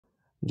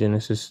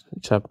Genesis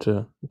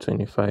chapter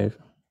 25.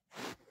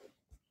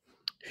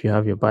 If you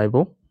have your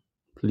Bible,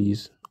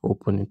 please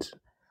open it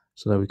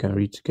so that we can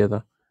read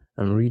together.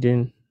 I'm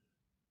reading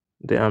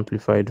the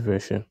Amplified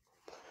Version.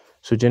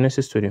 So,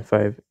 Genesis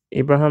 25,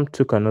 Abraham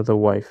took another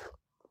wife,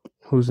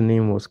 whose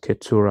name was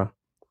Keturah.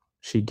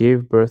 She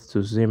gave birth to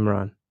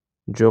Zimran,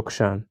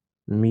 Jokshan,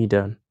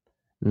 Medan,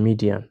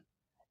 Midian,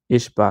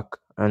 Ishbak,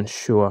 and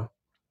Shua.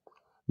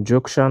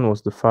 Jokshan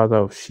was the father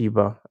of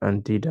Sheba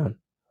and Dedan.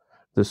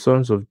 The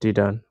sons of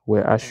Dedan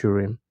were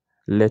Ashurim,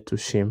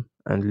 Letushim,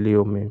 and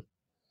Leomim.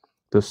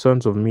 The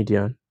sons of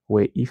Midian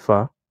were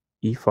Ephah,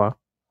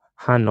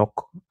 Hanok,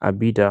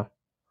 Abida,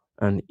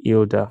 and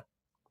Ildah.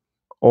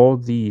 All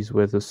these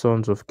were the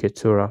sons of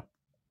Keturah.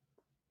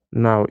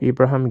 Now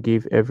Abraham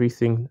gave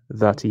everything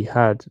that he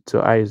had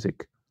to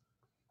Isaac,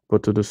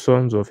 but to the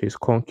sons of his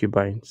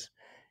concubines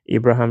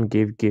Abraham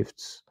gave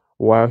gifts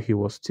while he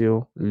was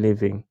still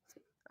living,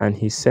 and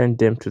he sent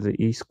them to the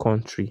east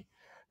country,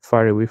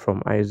 far away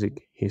from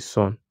Isaac his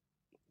son.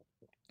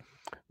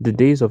 The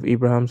days of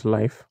Abraham's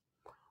life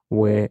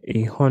were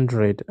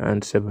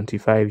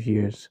 175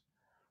 years.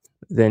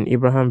 Then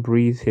Abraham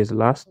breathed his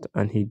last,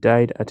 and he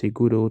died at a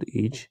good old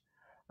age,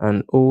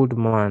 an old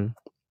man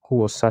who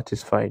was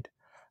satisfied,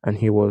 and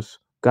he was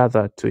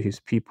gathered to his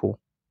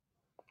people.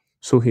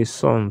 So his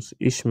sons,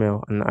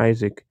 Ishmael and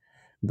Isaac,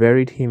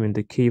 buried him in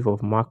the cave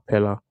of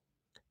Machpelah,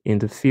 in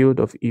the field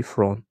of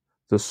Ephron,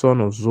 the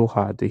son of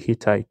Zohar the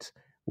Hittite,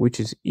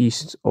 which is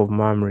east of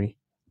Mamre,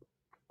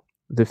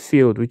 the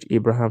field which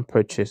Abraham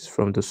purchased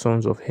from the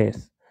sons of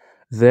Heth.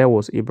 There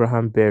was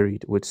Abraham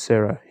buried with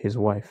Sarah his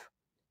wife.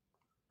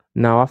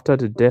 Now after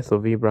the death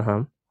of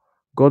Abraham,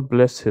 God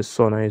blessed his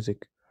son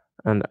Isaac,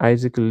 and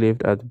Isaac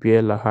lived at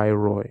Beer Lahai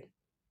Roi.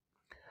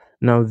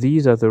 Now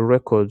these are the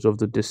records of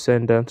the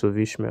descendants of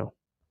Ishmael,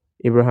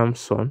 Abraham's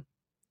son,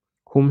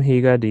 whom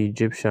Hagar the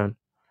Egyptian,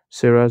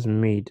 Sarah's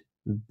maid,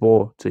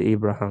 bore to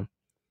Abraham.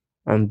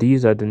 And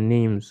these are the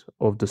names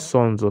of the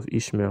sons of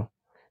Ishmael,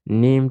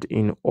 named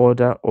in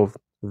order of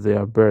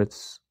their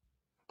births: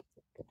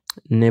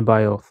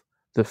 Nebaioth,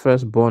 the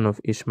firstborn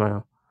of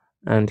Ishmael,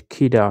 and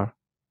Kedar,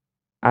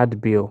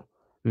 Adbeel,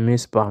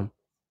 Mizpam,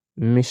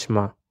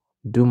 Mishma,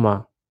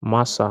 Duma,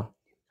 Massa,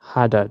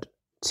 Hadad,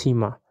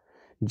 Tima,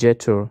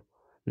 Jetur,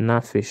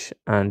 Naphish,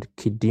 and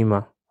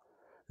Kedema.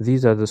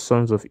 These are the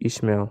sons of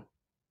Ishmael,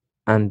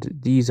 and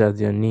these are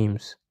their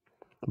names,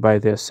 by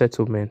their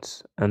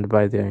settlements and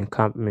by their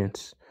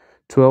encampments,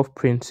 12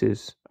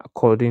 princes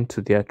according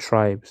to their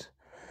tribes.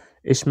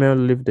 Ishmael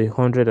lived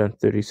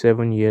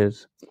 137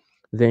 years.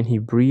 Then he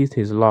breathed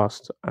his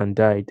last and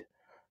died,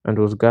 and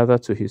was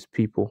gathered to his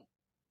people.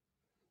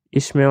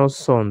 Ishmael's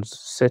sons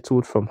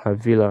settled from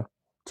Havilah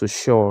to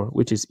Shur,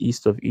 which is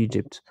east of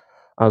Egypt.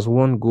 As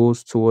one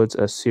goes towards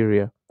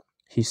Assyria,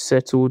 he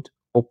settled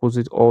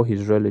opposite all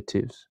his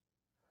relatives.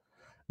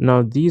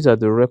 Now these are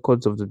the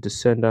records of the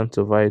descendants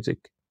of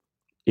Isaac,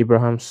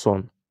 Abraham's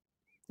son.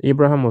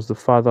 Abraham was the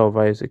father of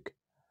Isaac.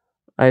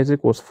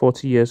 Isaac was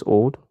 40 years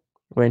old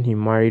when he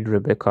married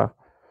Rebekah,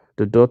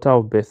 the daughter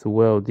of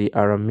Bethuel the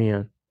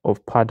Aramean,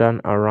 of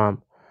Paddan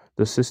Aram,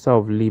 the sister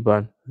of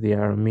Laban the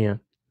Aramean.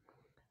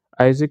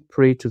 Isaac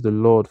prayed to the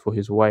Lord for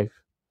his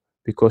wife,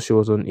 because she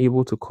was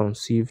unable to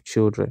conceive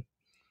children.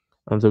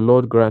 And the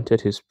Lord granted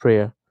his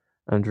prayer,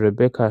 and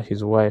Rebekah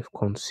his wife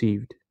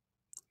conceived.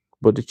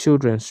 But the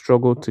children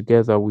struggled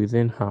together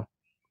within her,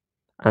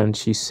 and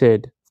she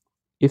said,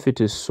 "If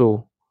it is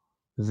so,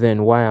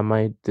 then why am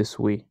I this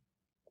way?"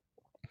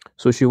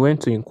 So she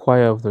went to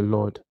inquire of the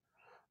Lord.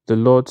 The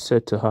Lord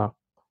said to her,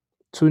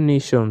 "Two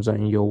nations are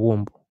in your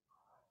womb,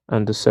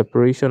 and the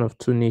separation of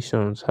two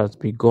nations has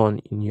begun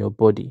in your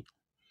body.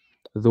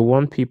 The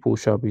one people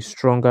shall be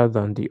stronger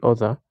than the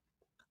other,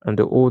 and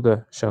the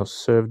older shall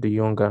serve the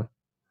younger."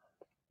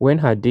 When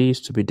her days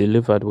to be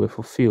delivered were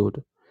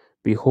fulfilled,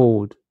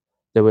 behold,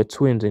 there were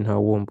twins in her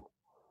womb.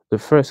 The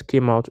first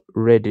came out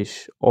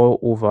reddish all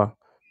over,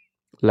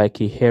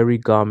 like a hairy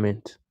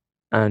garment,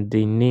 and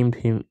they named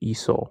him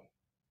Esau.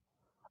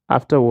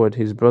 Afterward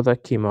his brother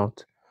came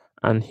out,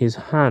 and his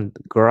hand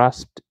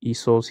grasped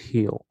Esau's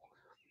heel,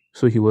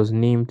 so he was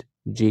named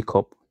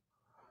Jacob.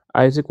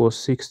 Isaac was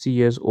 60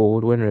 years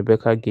old when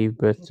Rebekah gave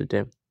birth to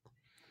them.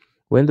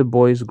 When the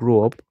boys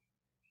grew up,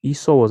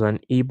 Esau was an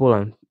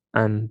able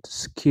and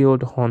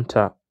skilled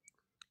hunter,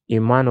 a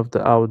man of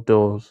the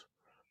outdoors,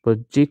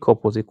 but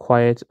Jacob was a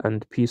quiet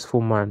and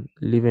peaceful man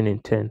living in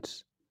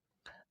tents.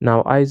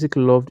 Now Isaac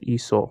loved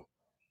Esau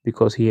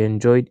because he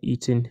enjoyed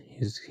eating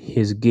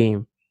his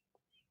game,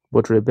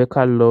 but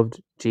Rebekah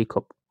loved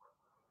Jacob.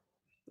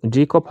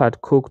 Jacob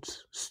had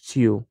cooked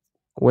stew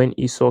when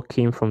Esau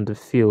came from the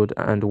field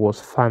and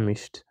was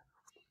famished.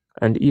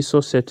 And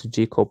Esau said to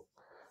Jacob,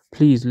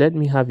 "Please let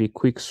me have a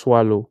quick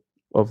swallow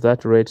of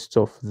that red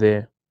stuff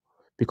there,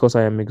 because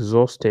I am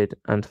exhausted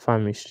and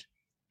famished."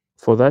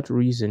 For that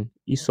reason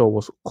Esau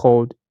was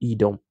called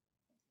Edom.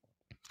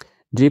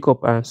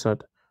 Jacob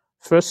answered,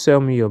 "First sell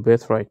me your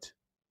birthright."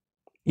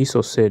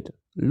 Esau said,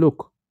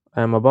 "Look,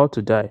 I am about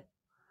to die.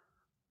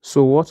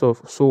 So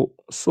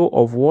So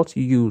of what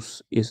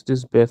use is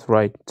this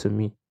birthright to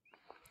me?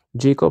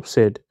 Jacob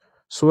said,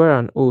 Swear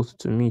an oath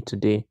to me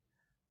today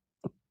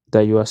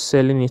that you are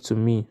selling it to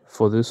me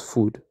for this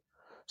food.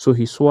 So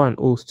he swore an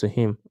oath to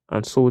him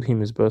and sold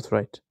him his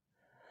birthright.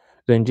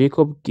 Then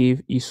Jacob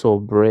gave Esau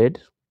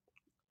bread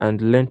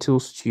and lentil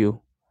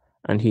stew,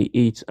 and he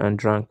ate and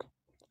drank,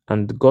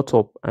 and got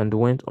up and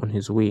went on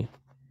his way.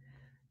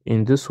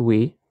 In this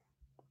way,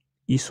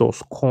 Esau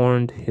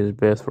scorned his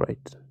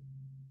birthright.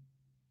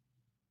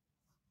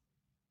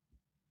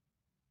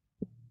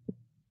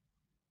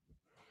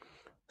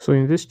 So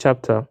in this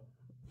chapter,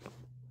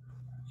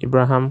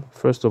 Abraham,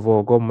 first of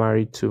all, got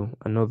married to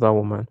another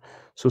woman.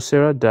 So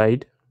Sarah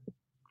died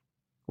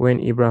when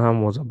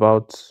Abraham was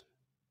about,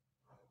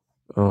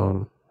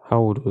 how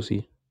old was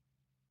he?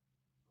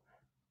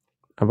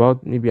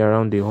 About maybe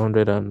around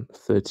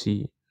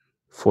 130,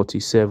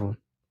 47,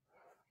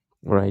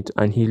 right?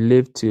 And he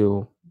lived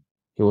till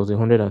he was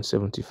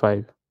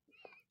 175.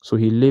 So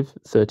he lived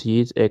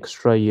 38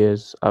 extra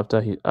years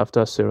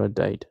after Sarah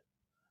died.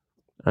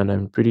 And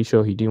I'm pretty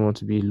sure he didn't want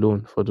to be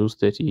alone for those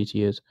 38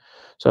 years.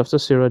 So after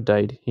Sarah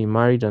died, he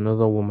married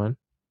another woman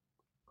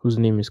whose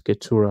name is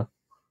Keturah,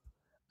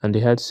 and they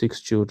had 6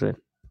 children.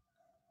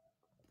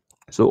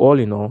 So all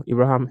in all,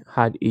 Abraham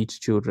had 8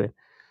 children.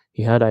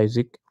 He had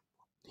Isaac,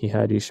 he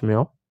had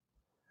Ishmael,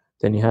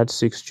 then he had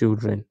 6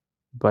 children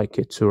by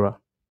Keturah.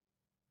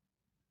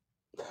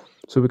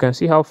 So we can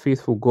see how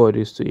faithful God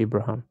is to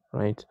Abraham,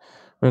 right?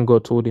 When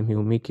God told him he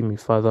will make him a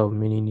father of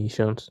many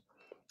nations,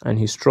 and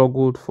he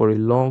struggled for a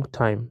long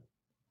time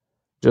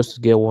just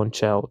to get one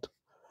child.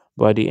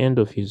 But at the end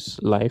of his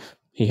life,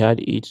 he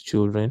had 8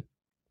 children,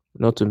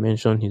 not to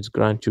mention his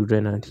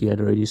grandchildren, and he had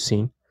already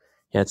seen.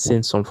 He had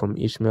seen some from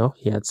Ishmael.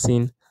 He had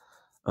seen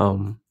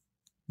um,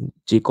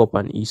 Jacob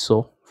and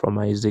Esau from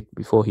Isaac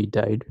before he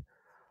died.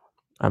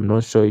 I'm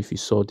not sure if he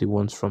saw the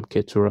ones from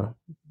Keturah.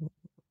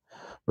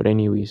 But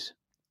anyways,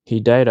 he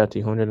died at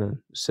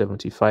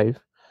 175,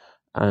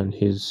 and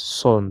his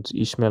sons,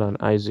 Ishmael and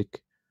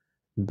Isaac,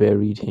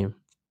 buried him.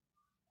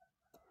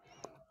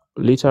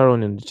 Later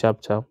on in the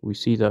chapter, we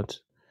see that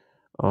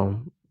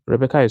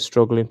Rebecca is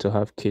struggling to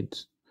have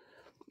kids.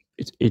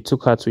 It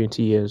took her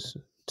 20 years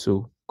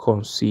to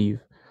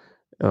conceive.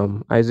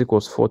 Isaac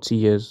was 40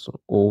 years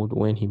old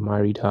when he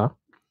married her,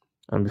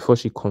 and before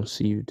she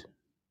conceived,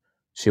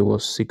 she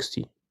was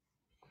 60.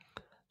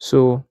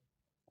 So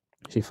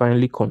she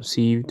finally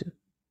conceived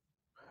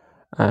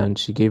and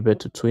she gave birth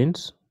to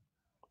twins.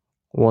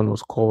 One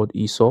was called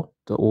Esau,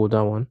 the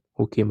older one,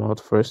 who came out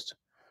first,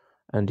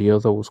 and the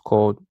other was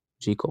called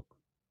Jacob.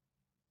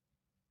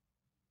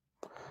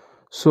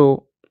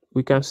 So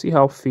we can see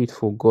how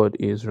faithful God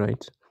is,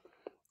 right?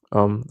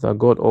 That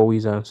God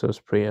always answers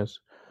prayers.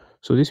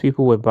 So these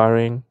people were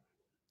barren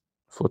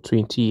for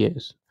 20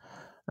 years.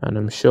 And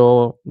I'm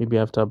sure maybe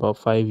after about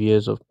 5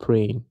 years of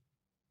praying,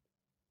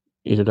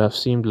 it would have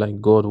seemed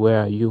like, God, where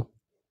are you?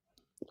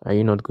 Are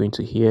you not going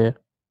to hear?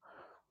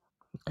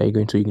 Are you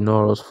going to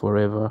ignore us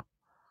forever?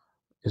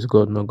 Is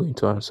God not going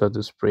to answer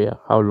this prayer?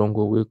 How long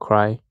will we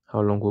cry?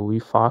 How long will we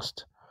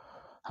fast?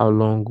 How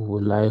long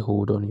will I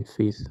hold on in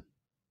faith?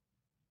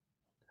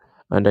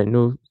 And I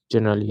know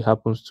generally it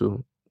happens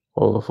to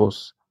all of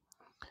us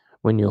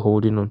when you're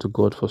holding on to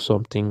God for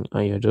something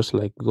and you're just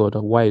like, God,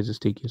 why is this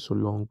taking so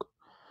long?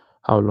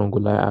 How long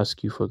will I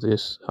ask you for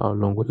this? How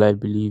long will I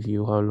believe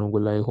you? How long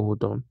will I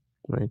hold on?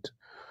 Right?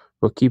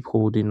 But keep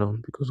holding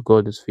on because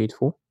God is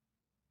faithful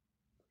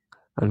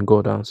and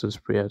God answers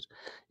prayers.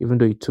 Even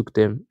though it took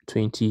them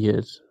 20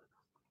 years,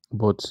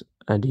 but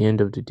at the end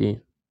of the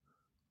day,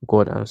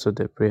 God answered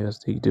their prayers.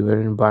 They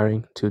weren't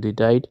barren till they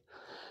died.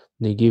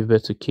 They gave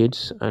birth to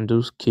kids, and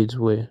those kids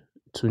were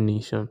 2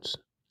 nations.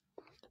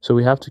 So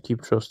we have to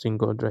keep trusting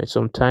God, right?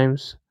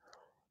 Sometimes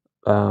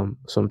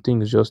some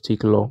things just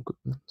take long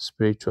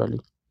spiritually.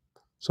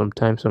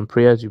 Sometimes some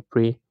prayers you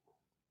pray,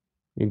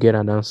 you get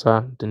an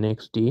answer the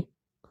next day.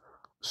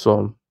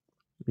 Some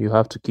you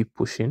have to keep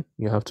pushing.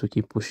 You have to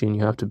keep pushing.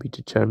 You have to be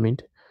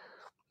determined.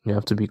 You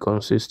have to be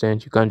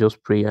consistent. You can't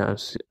just pray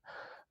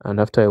and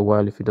after a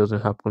while, if it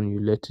doesn't happen, you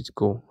let it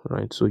go,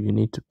 right? So you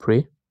need to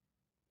pray.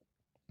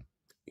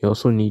 You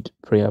also need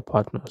prayer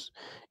partners.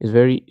 It's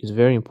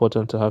very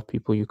important to have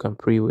people you can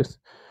pray with,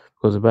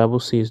 because the Bible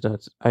says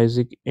that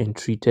Isaac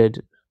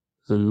entreated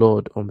the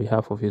Lord on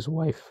behalf of his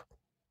wife.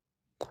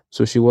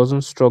 So she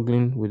wasn't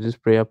struggling with this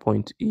prayer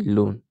point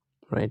alone,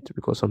 right?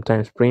 Because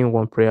sometimes praying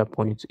one prayer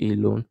point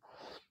alone,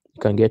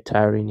 it can get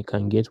tiring, it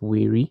can get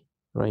weary,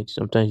 right?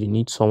 Sometimes you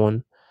need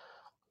someone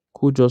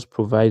who just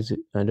provides,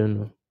 I don't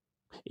know,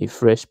 a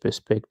fresh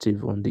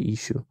perspective on the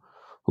issue,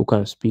 who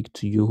can speak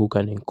to you, who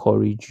can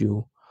encourage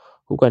you,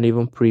 who can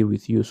even pray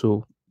with you.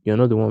 So you're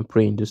not the one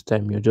praying this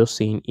time, you're just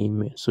saying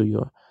amen. So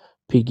you're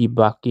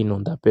piggybacking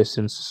on that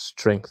person's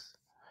strength.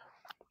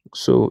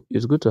 So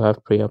it's good to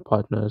have prayer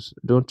partners.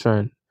 Don't try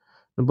and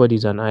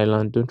nobody's an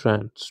island. Don't try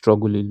and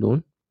struggle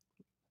alone,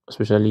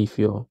 especially if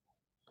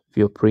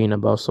you're praying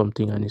about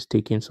something and it's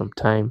taking some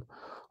time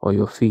or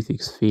your faith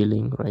is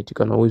failing, right? You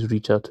can always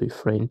reach out to a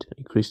friend,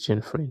 a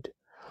Christian friend,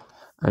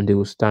 and they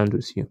will stand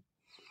with you.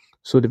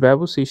 So the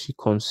Bible says she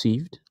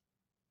conceived,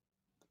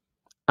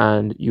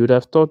 and you would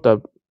have thought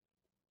that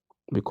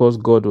because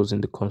God was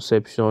in the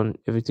conception,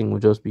 everything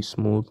would just be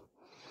smooth.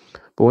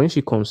 But when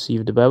she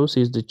conceived, the Bible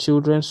says the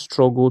children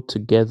struggled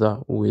together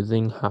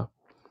within her.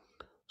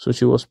 So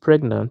she was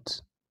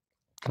pregnant,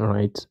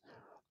 right?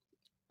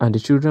 And the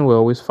children were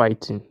always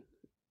fighting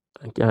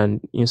and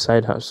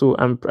inside her. So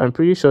I'm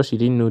pretty sure she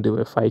didn't know they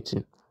were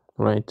fighting,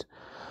 right?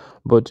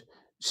 But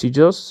she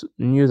just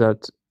knew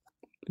that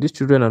these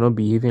children are not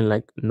behaving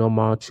like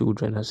normal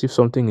children, as if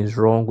something is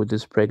wrong with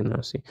this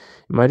pregnancy.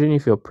 Imagine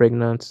if you're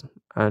pregnant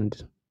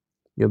and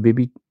your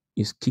baby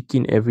is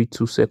kicking every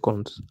 2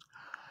 seconds.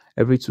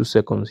 Every 2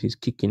 seconds, he's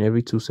kicking.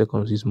 Every 2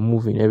 seconds, he's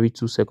moving. Every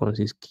 2 seconds,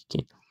 he's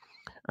kicking.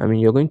 I mean,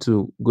 you're going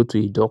to go to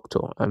a doctor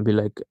and be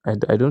like,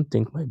 I don't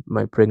think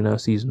my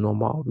pregnancy is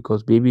normal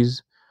because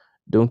babies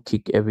don't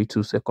kick every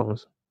 2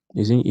 seconds.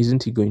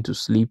 Isn't he going to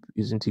sleep?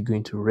 Isn't he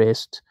going to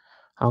rest?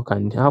 How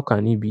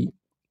can he be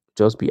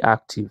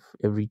active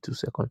every 2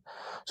 seconds?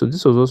 So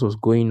this was what was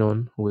going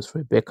on with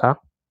Rebecca,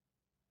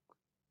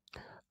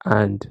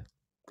 and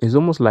it's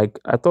almost like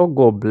I thought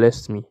God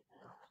blessed me,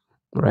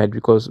 right?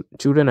 Because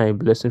children are a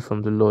blessing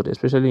from the Lord,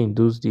 especially in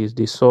those days.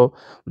 They saw,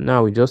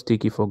 now we just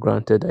take it for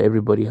granted that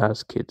everybody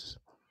has kids,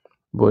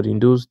 but in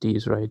those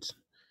days, right?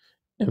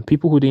 And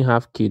people who didn't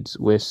have kids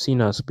were seen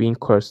as being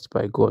cursed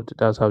by God.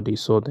 That's how they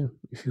saw them.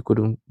 If you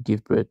couldn't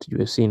give birth, you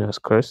were seen as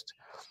cursed.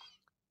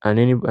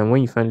 And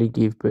when you finally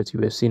gave birth, you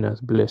were seen as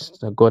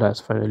blessed, that God has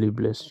finally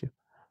blessed you.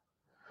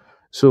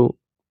 So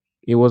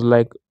it was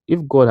like, if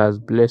God has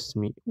blessed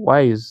me,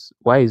 why is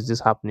this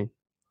happening?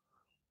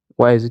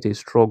 Why is it a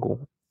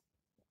struggle?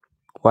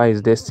 Why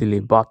is there still a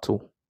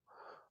battle?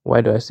 Why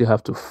do I still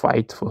have to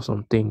fight for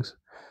some things?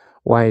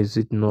 Why is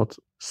it not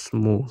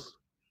smooth?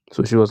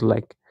 So she was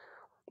like,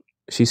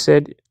 she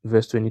said,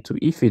 verse 22,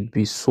 if it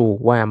be so,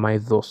 why am I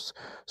thus?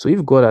 So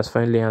if God has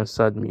finally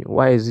answered me,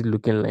 why is it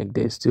looking like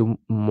there's still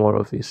more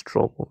of a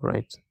struggle,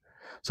 right?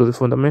 So the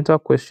fundamental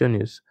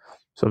question is,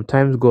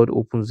 sometimes God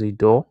opens a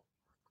door,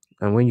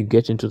 and when you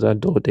get into that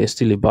door, there's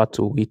still a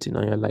battle waiting,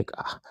 and you're like,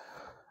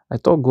 I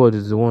thought God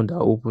is the one that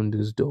opened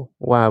this door.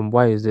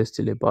 Why is there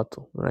still a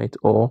battle, right?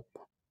 Or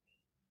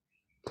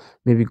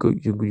maybe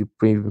you've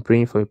been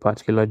praying for a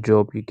particular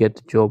job, you get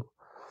the job,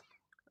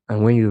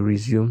 and when you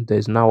resume,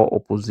 there's now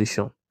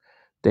opposition.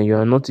 Then you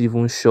are not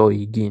even sure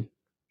again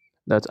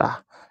that,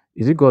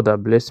 is it God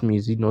that blessed me?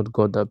 Is it not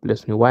God that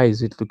blessed me? Why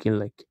is it looking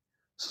like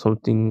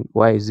something?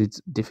 Why is it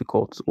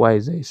difficult? Why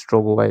is there a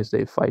struggle? Why is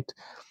there a fight?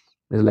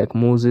 It's like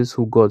Moses,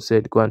 who God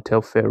said, go and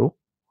tell Pharaoh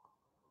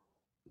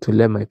to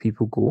let my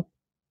people go.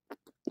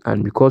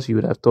 And because you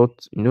would have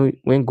thought,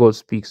 when God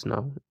speaks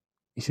now,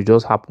 it should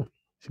just happen.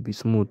 It should be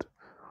smooth.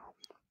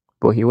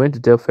 But he went to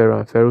tell Pharaoh,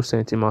 and Pharaoh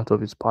sent him out of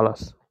his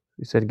palace.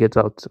 He said, get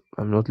out.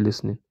 I'm not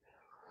listening.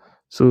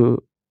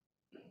 So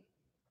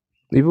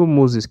even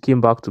Moses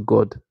came back to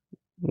God.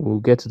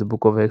 We'll get to the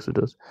book of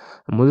Exodus.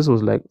 And Moses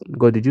was like,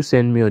 God, did you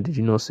send me or did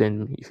you not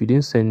send me? If you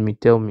didn't send me,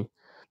 tell me.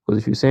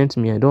 Because if you sent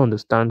me, I don't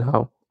understand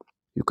how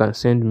you can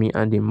send me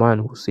and a man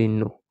who say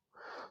no.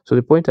 So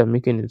the point I'm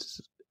making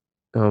is,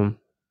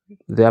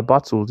 there are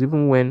battles,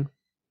 even when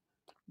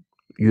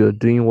you're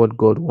doing what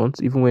God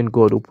wants, even when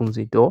God opens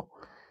a door,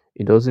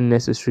 it doesn't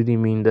necessarily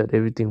mean that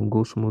everything will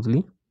go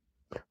smoothly.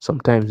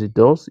 Sometimes it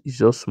does, it's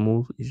just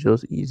smooth, it's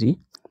just easy.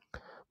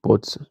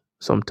 But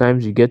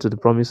sometimes you get to the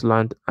promised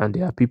land and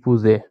there are people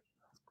there,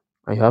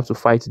 and you have to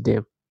fight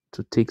them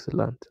to take the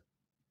land.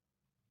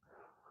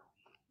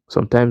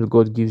 Sometimes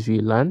God gives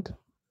you a land,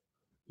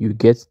 you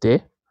get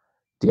there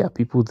are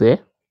people there,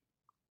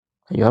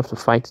 and you have to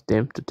fight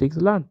them to take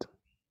the land.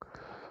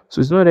 So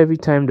it's not every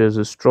time there's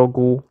a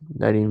struggle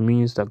that it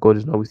means that God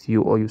is not with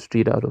you or you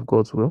strayed out of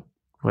God's will,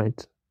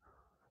 right?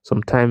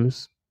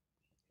 Sometimes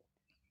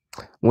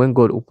when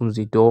God opens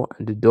the door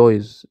and the door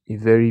is a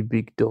very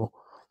big door,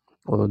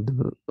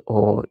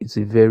 or it's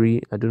a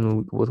very, I don't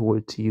know what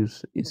word to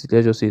use. Let's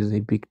just say it's a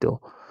big door.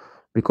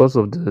 Because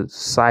of the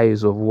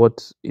size of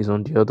what is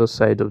on the other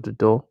side of the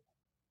door,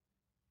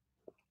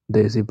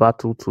 there's a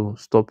battle to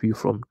stop you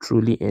from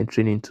truly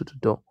entering into the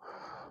door.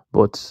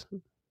 But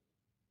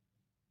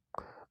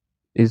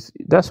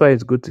that's why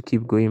it's good to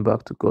keep going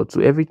back to God.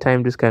 So every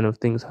time this kind of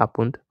things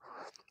happened,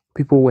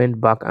 people went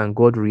back and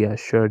God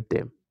reassured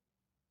them.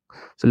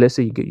 So let's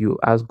say you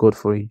ask God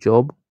for a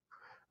job,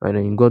 and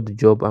then you got the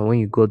job, and when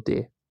you got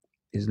there,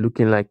 it's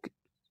looking like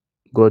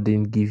God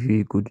didn't give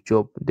you a good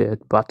job. There are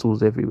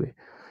battles everywhere.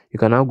 You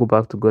can now go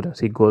back to God and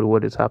say, God,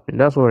 what is happening?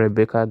 That's what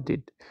Rebecca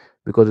did,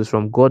 because it's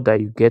from God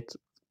that you get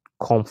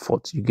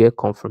comfort, you get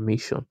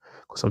confirmation.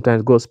 Because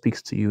sometimes God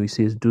speaks to you, He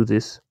says, do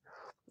this.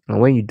 And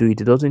when you do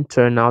it, it doesn't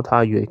turn out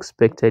how you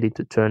expected it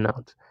to turn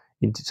out.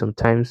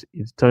 Sometimes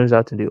it turns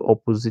out in the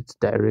opposite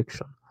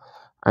direction.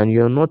 And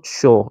you're not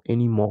sure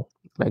anymore.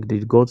 Like,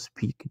 did God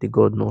speak? Did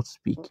God not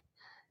speak?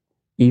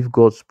 If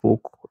God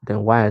spoke,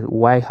 then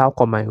how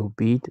come I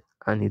obeyed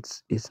and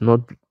it's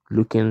not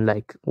looking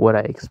like what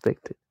I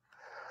expected?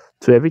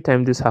 So every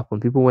time this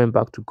happened, people went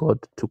back to God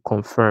to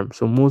confirm.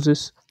 So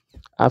Moses,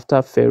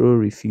 after Pharaoh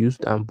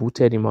refused and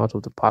booted him out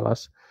of the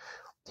palace,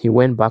 He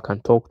went back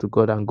and talked to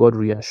God, and God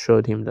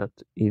reassured him that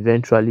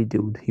eventually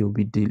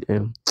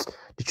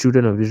the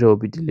children of Israel will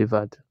be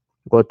delivered.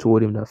 God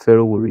told him that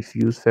Pharaoh will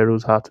refuse.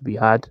 Pharaoh's heart to be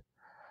hard,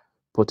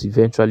 but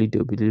eventually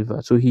they'll be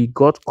delivered. So he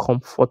got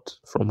comfort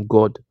from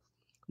God,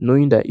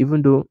 knowing that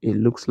even though it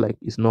looks like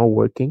it's not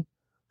working,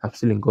 I'm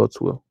still in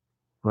God's will,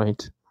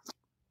 right?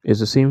 It's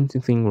the same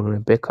thing with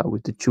Rebecca,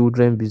 with the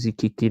children busy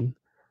kicking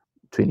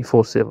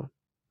 24/7.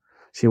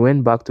 She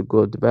went back to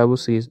God. The Bible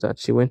says that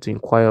she went to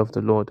inquire of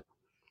the Lord.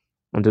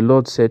 And the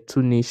Lord said,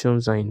 two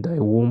nations are in thy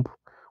womb,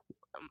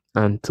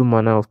 and two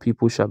manner of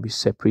people shall be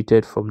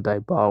separated from thy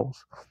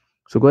bowels.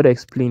 So God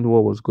explained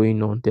what was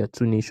going on. There are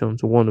two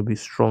nations, one will be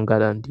stronger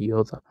than the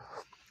other.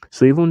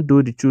 So even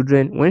though the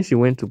children, when she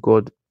went to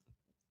God,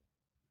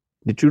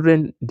 the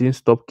children didn't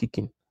stop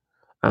kicking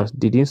and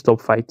they didn't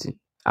stop fighting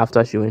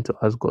after she went to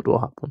ask God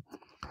what happened.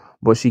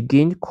 But she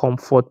gained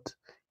comfort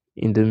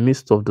in the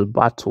midst of the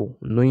battle,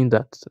 knowing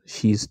that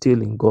she is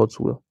still in God's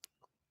will.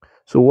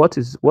 So what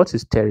is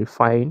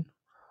terrifying,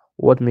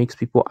 what makes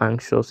people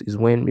anxious is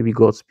when maybe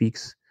God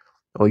speaks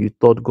or you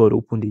thought God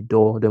opened the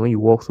door, then when you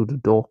walk through the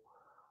door,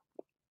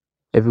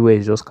 everywhere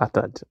is just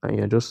scattered and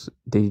you're just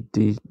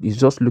it's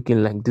just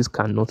looking like this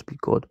cannot be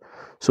God.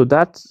 So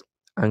that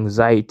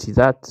anxiety,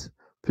 that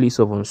place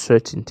of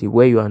uncertainty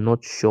where you are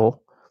not sure,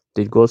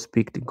 did God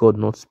speak, did God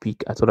not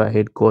speak, I thought I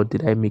heard God,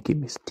 did I make a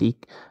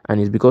mistake?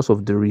 And it's because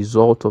of the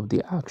result of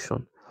the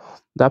action.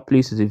 That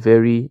place is a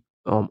very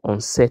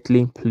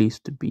unsettling place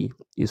to be.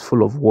 It's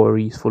full of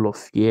worry, it's full of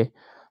fear.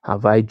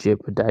 Have I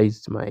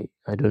jeopardized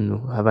I don't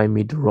know, have I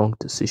made the wrong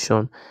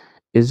decision?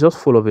 It's just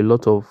full of a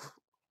lot of,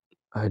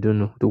 I don't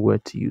know the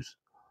word to use.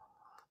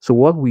 So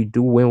what we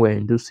do when we're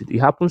in those it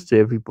happens to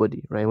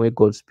everybody, right? When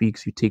God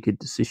speaks, you take a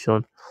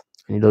decision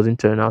and it doesn't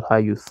turn out how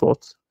you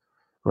thought,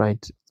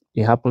 right?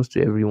 It happens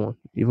to everyone.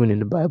 Even in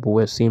the Bible,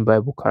 we're seeing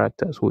Bible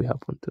characters who it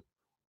happened to.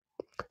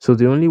 So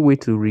the only way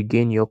to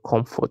regain your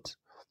comfort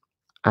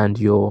and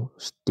your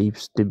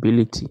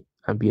stability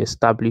and be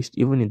established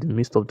even in the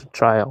midst of the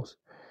trials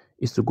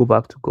is to go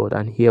back to God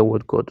and hear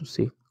what God will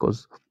say.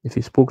 Because if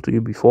He spoke to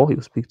you before, He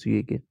will speak to you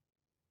again.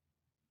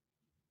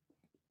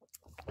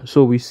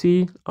 So we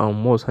see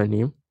what's her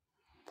name?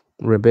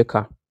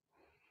 Rebecca.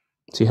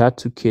 She had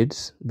two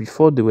kids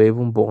before they were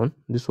even born.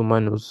 This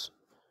woman was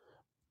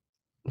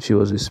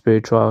a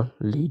spiritual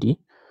lady.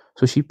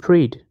 So she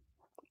prayed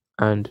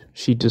and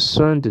she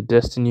discerned the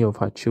destiny of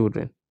her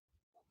children.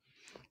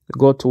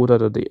 God told her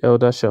that the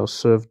elder shall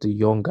serve the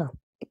younger.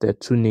 There are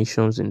two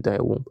nations in thy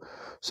womb.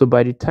 So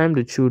by the time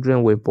the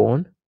children were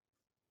born,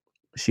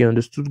 she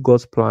understood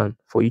God's plan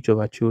for each of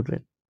her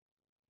children.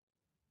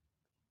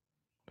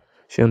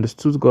 She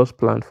understood God's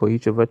plan for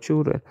each of her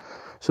children.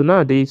 So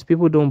nowadays,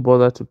 people don't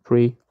bother to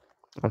pray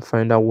and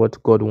find out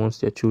what God wants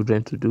their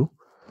children to do.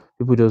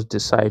 People just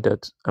decide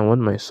that I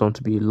want my son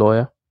to be a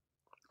lawyer,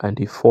 and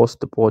they force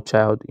the poor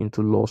child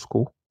into law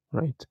school,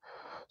 right?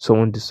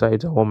 Someone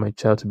decides I want my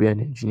child to be an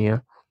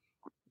engineer,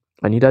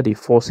 and either they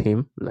force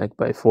him, like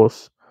by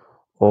force,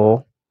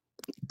 or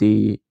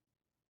they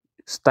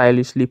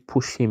stylishly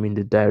push him in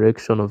the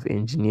direction of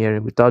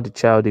engineering without the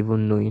child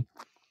even knowing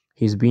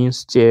he's being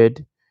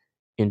steered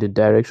in the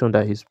direction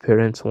that his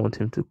parents want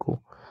him to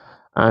go.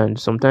 And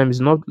sometimes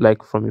it's not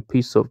like from a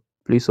place of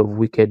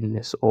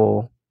wickedness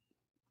or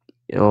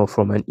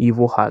from an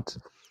evil heart.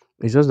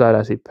 It's just that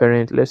as a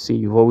parent, let's say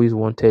you've always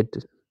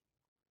wanted,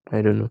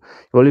 I don't know,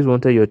 you always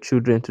wanted your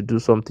children to do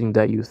something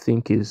that you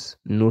think is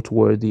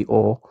noteworthy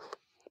or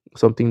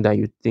something that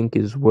you think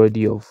is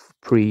worthy of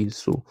praise.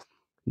 So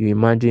you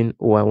imagine,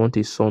 oh, I want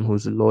a son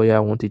who's a lawyer, I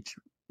want a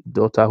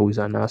daughter who is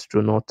an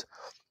astronaut,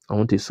 I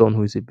want a son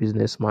who is a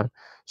businessman.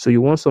 So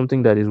you want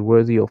something that is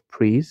worthy of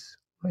praise,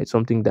 right?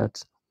 Something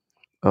that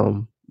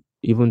um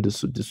even the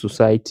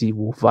society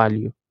will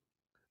value,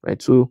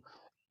 right? So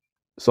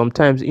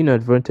sometimes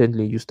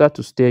inadvertently you start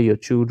to steer your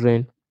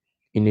children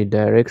in a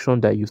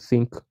direction that you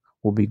think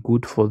will be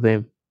good for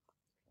them,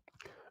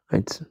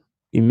 right?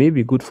 It may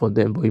be good for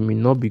them, but it may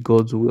not be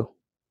God's will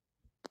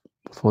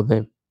for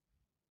them.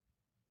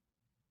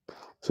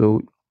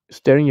 So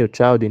steering your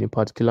child in a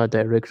particular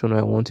direction,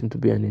 I want him to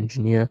be an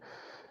engineer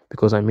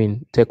because I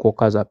mean tech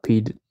workers are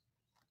paid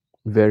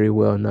very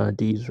well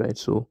nowadays, right?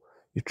 So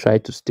you try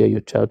to steer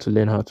your child to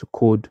learn how to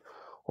code,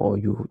 or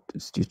you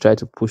try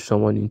to push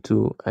someone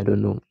into, I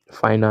don't know,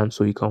 finance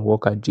so you can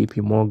work at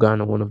JP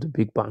Morgan or one of the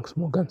big banks,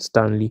 Morgan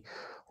Stanley,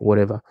 or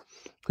whatever.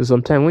 So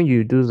sometimes when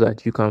you do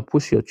that, you can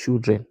push your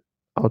children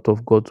out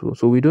of God's will.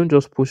 So we don't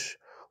just push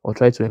or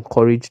try to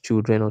encourage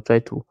children or try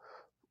to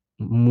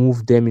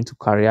move them into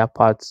career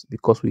paths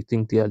because we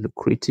think they are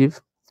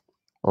lucrative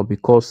or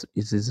because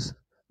it is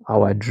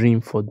our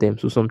dream for them.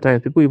 So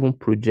sometimes people even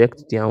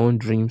project their own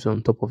dreams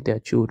on top of their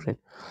children.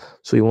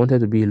 So you wanted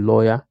to be a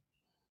lawyer,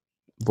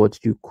 but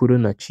you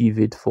couldn't achieve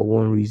it for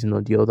one reason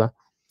or the other.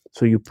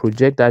 So you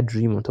project that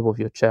dream on top of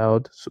your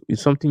child. So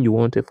it's something you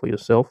wanted for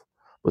yourself,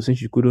 but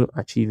since you couldn't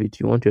achieve it,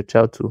 you want your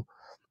child to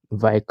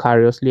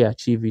vicariously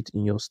achieve it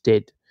in your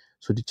stead.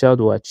 So the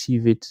child will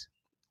achieve it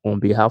on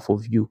behalf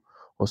of you.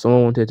 Or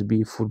someone wanted to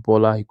be a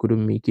footballer, he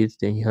couldn't make it,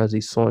 then he has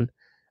a son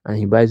and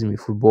he buys him a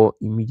football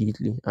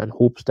immediately and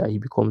hopes that he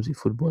becomes a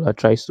footballer,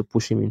 tries to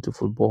push him into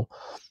football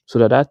so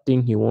that that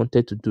thing he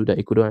wanted to do that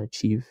he couldn't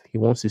achieve, he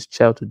wants his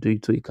child to do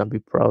it so he can be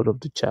proud of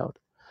the child.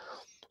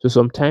 So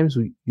sometimes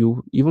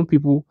you even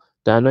people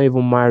that are not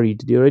even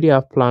married, they already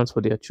have plans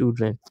for their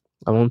children.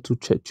 I want to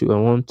check you. I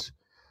want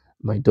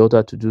my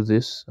daughter to do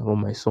this. I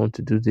want my son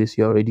to do this.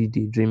 You're already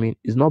daydreaming.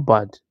 It's not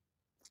bad,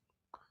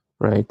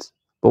 right?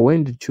 But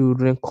when the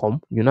children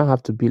come, you now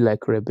have to be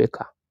like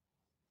Rebecca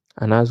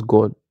and ask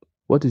God,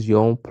 what is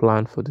your own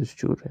plan for these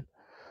children?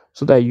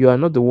 So that you are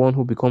not the one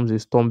who becomes a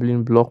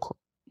stumbling block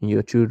in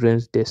your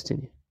children's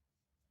destiny.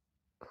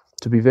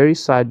 To be very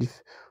sad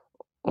if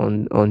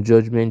on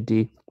judgment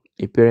day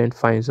a parent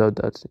finds out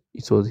that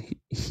it was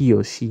he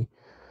or she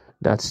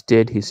that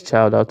steered his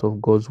child out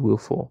of God's will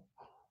for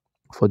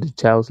the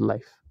child's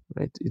life,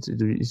 right?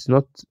 It's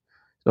not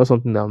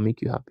something that will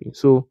make you happy.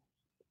 So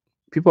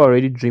people are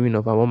already dreaming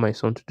of, I want my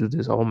son to do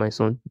this, I want my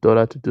son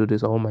daughter to do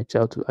this, I want my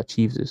child to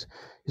achieve this.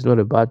 It's not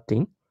a bad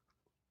thing,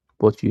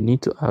 but you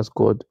need to ask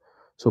God.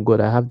 So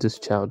God, I have this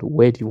child.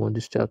 Where do you want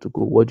this child to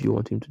go? What do you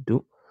want him to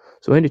do?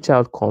 So when the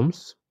child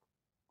comes,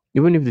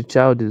 even if the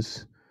child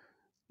is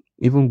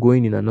even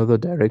going in another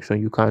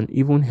direction, you can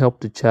even help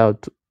the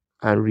child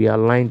and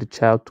realign the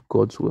child to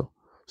God's will.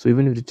 So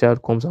even if the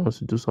child comes and wants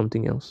to do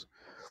something else,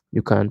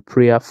 you can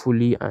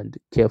prayerfully and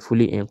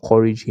carefully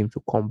encourage him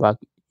to come back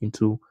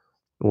into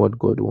what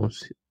God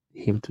wants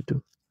him to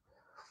do.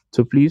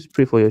 So please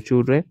pray for your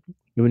children,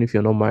 even if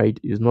you're not married.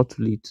 It's not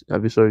too late.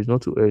 It's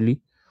not too early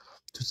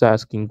to start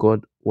asking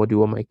God, what do you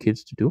want my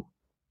kids to do?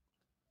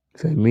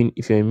 If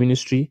you're in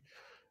ministry,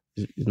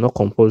 it's not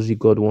compulsory.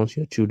 God wants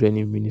your children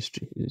in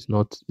ministry. It's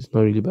not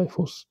really by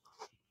force.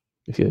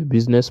 If you're a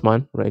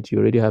businessman, right, you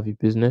already have a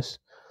business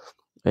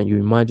and you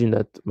imagine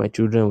that my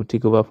children will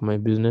take over for my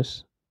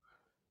business.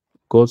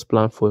 God's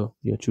plan for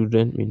your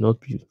children may not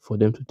be for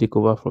them to take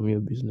over from your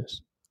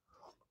business.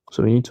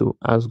 So we need to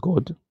ask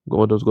God,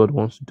 what does God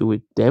wants to do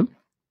with them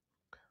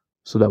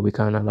so that we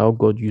can allow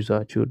God use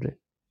our children.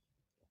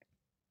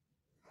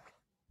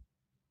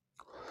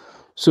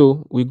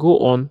 So we go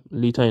on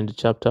later in the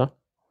chapter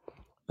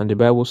and the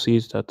Bible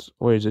says that,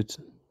 where is it?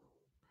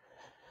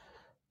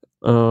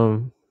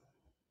 Um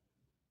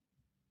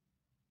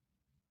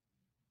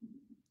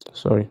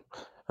sorry,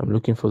 I'm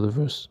looking for the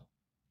verse.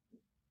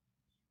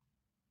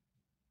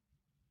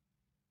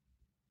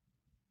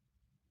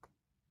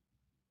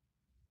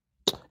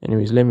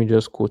 Anyways, let me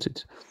just quote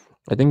it.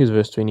 I think it's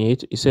verse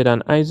 28. It said,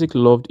 and Isaac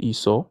loved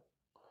Esau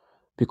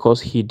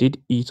because he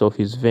did eat of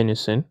his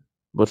venison,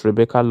 but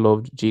Rebekah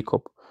loved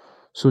Jacob.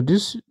 So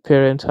this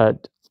parent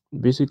had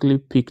basically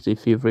picked a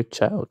favorite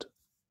child.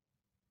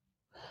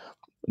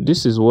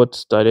 This is what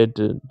started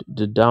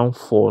the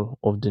downfall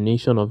of the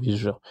nation of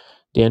Israel.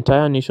 The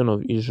entire nation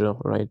of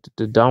Israel, right?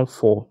 The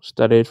downfall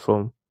started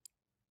from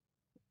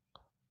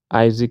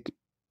Isaac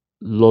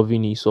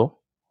loving Esau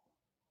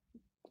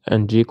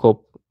and Jacob.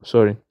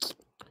 Sorry.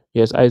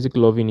 Yes, Isaac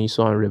loving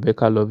Esau and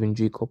Rebekah loving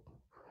Jacob.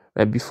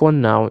 Right before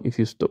now, if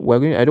you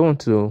I don't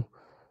want to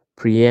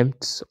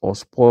preempt or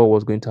spoil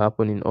what's going to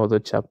happen in other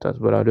chapters,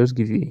 but I'll just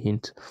give you a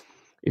hint.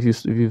 If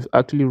you've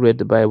actually read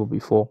the Bible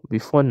before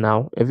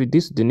now,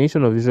 the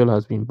nation of Israel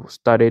has been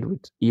started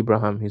with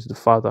Abraham. He's the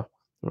father,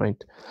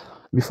 right?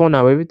 Before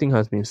now, everything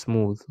has been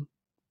smooth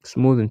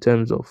in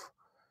terms of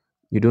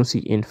you don't see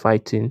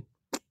infighting,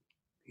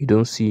 you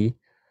don't see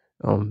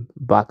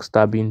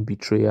backstabbing,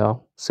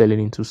 betrayal, selling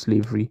into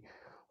slavery,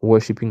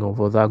 worshipping of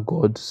other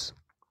gods,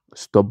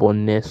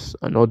 stubbornness,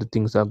 and all the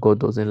things that God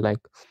doesn't like.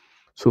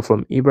 So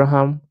from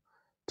Abraham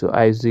to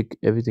Isaac,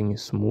 everything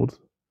is smooth.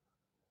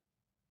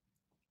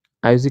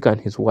 Isaac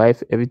and his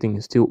wife, everything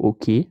is still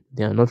okay.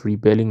 They are not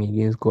rebelling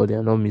against God, they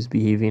are not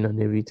misbehaving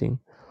and everything.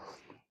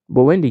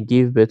 But when they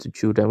gave birth to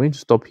children, I'm going to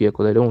stop here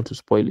because I don't want to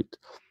spoil it.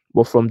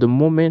 But from the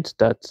moment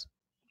that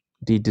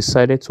they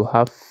decided to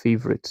have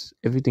favorites,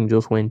 everything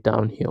just went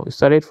downhill. It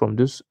started from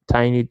this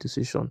tiny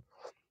decision.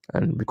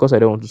 And because I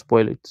don't want to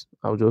spoil it,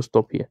 I'll just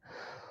stop here.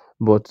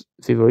 But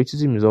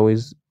favoritism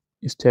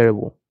is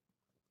terrible.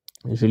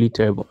 It's really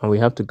terrible. And we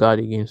have to guard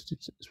against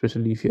it,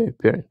 especially if you're a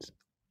parent.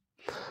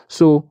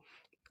 So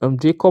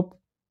Jacob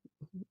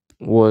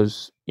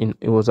was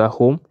at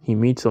home. He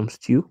made some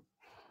stew.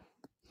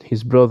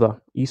 His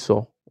brother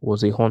Esau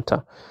was a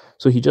hunter.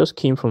 So he just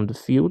came from the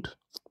field.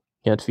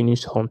 He had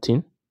finished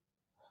hunting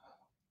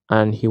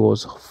and he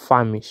was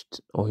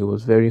famished or he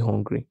was very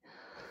hungry.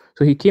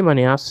 So he came and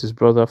he asked his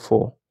brother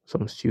for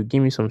some stew.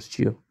 Give me some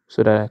stew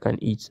so that I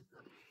can eat.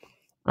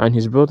 And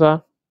his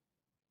brother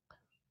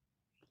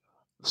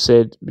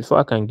said, before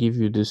I can give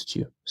you this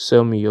stew,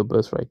 sell me your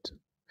birthright.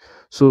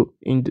 So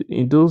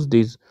in those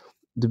days,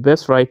 the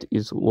birthright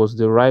was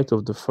the right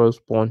of the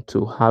firstborn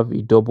to have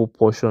a double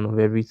portion of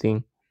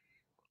everything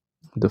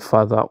the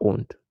father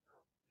owned.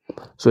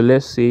 So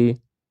let's say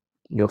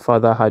your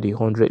father had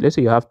 100. Let's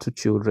say you have two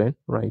children,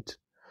 right?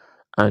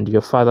 And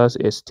your father's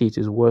estate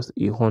is worth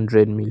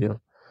 100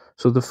 million.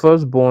 So the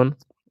firstborn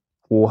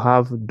will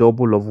have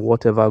double of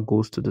whatever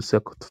goes to the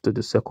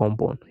second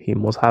born. He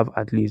must have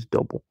at least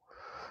double.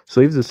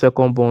 So if the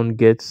second born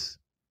gets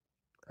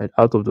right,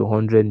 out of the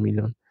 100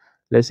 million,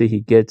 let's say he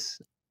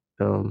gets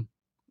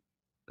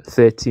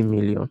 30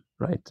 million,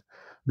 right?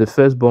 The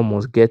firstborn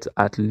must get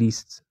at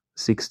least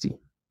 60.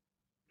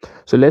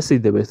 So let's say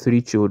there were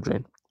 3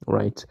 children,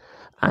 right?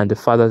 And the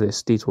father's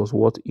estate was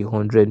worth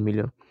 100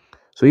 million.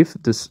 So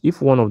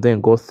if one of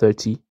them got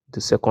 30,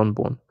 the second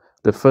born,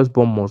 the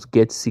firstborn must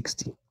get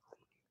 60.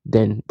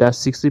 Then that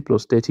 60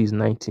 plus 30 is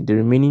 90. The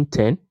remaining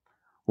 10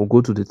 will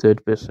go to the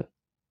third person.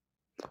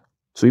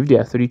 So if there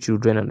are 3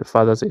 children and the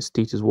father's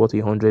estate is worth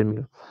 100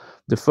 million,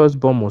 the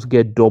firstborn must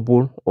get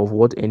double of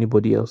what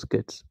anybody else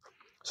gets.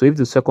 So if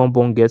the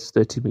secondborn gets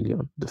 30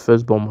 million, the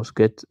firstborn must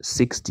get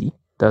 60,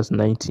 that's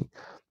 90.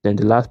 Then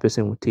the last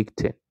person will take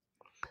 10.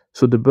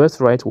 So the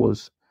birthright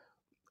was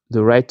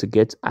the right to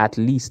get at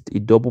least a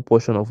double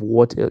portion of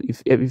what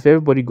if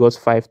everybody got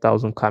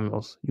 5,000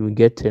 camels, you will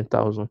get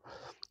 10,000.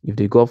 If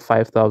they got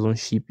 5,000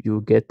 sheep, you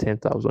will get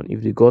 10,000.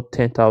 If they got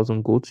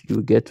 10,000 goats, you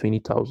will get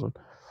 20,000.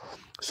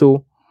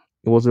 So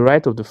it was the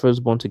right of the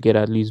firstborn to get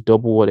at least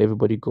double what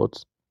everybody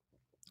got.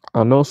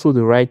 And also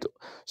the right,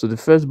 so the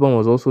firstborn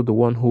was also the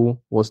one who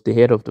was the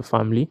head of the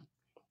family,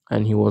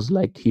 and he was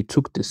like, he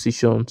took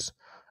decisions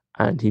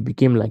and he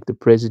became like the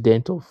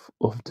president of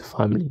the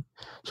family.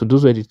 So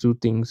those were the 2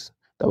 things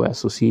that were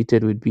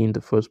associated with being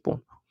the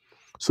firstborn.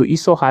 So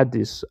Esau had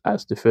this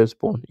as the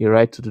firstborn, a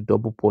right to the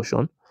double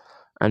portion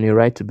and a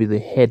right to be the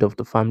head of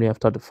the family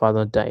after the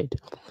father died.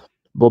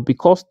 But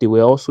because they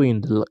were also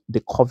in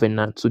the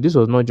covenant, so this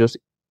was not just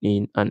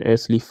in an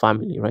earthly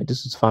family, right?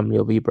 This is family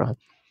of Abraham.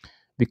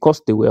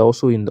 Because they were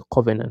also in the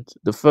covenant,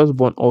 the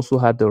firstborn also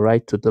had the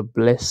right to the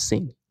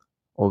blessing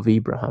of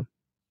Abraham.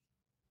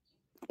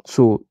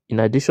 So in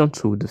addition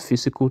to the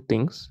physical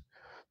things,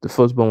 the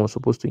firstborn was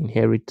supposed to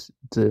inherit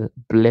the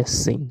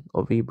blessing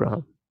of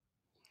Abraham.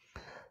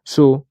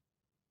 So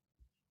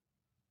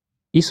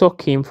Esau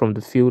came from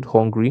the field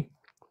hungry.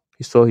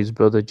 He saw his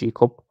brother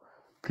Jacob.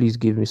 Please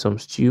give me some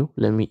stew.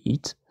 Let me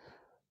eat.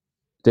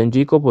 Then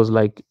Jacob was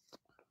like,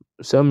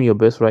 sell me your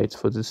birthright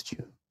for this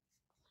stew.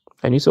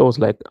 And Esau was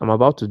like, I'm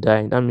about to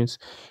die. That means,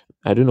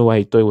 I don't know why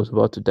he thought he was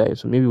about to die.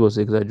 So maybe he was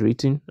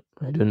exaggerating.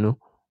 I don't know.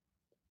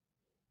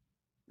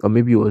 Or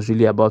maybe he was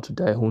really about to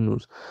die. Who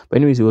knows? But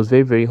anyways, he was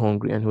very, very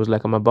hungry. And he was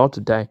like, I'm about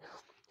to die.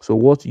 So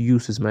what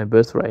use is my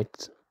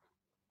birthright?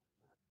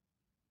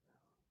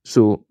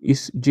 So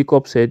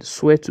Jacob said,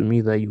 swear to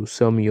me that you will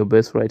sell me your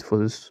birthright for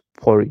this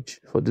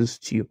porridge, for this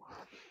stew.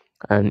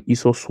 And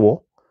Esau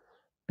swore.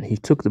 And he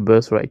took the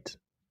birthright.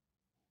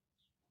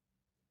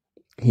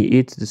 He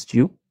ate the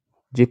stew.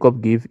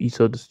 Jacob gave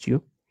Esau the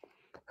stew.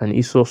 And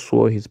Esau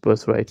swore his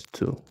birthright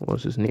to,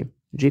 what's his name?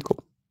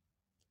 Jacob.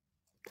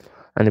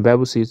 And the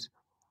Bible says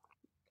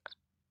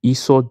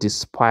Esau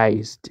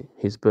despised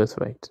his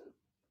birthright.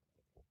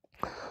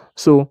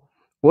 So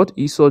what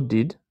Esau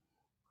did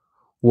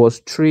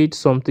was trade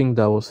something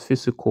that was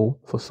physical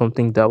for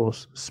something that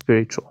was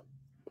spiritual.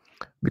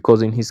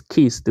 Because in his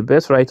case, the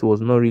birthright was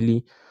not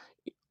really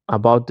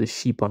about the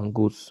sheep and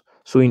goats.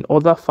 So in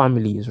other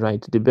families,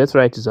 right, the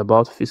birthright is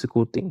about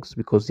physical things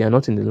because they are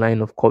not in the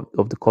line of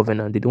the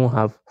covenant. They don't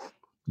have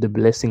the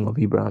blessing of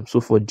Abraham.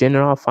 So for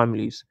general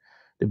families,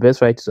 the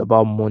birthright is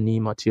about money,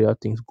 material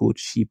things,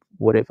 goats, sheep,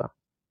 whatever.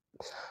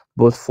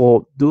 But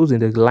for those in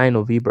the line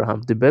of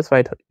Abraham, the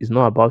birthright is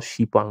not about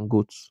sheep and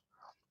goats.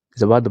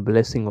 It's about the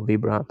blessing of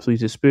Abraham. So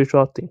it's a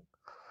spiritual thing.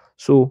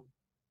 So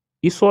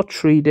Esau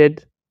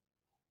traded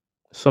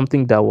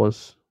something that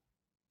was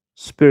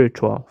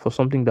spiritual for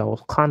something that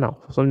was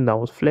carnal, for something that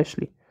was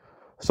fleshly,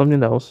 for something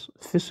that was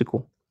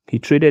physical. He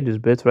traded his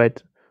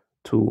birthright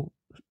to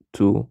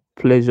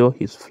pleasure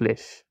his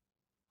flesh.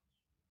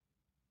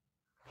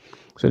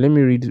 So let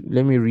me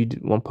read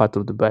one part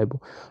of the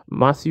Bible.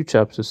 Matthew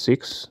chapter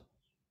 6.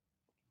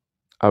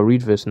 I'll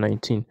read verse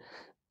 19.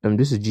 And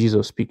this is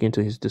Jesus speaking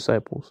to his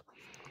disciples.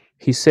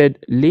 He said,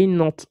 lay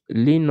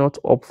not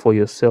up for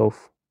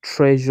yourself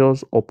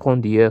treasures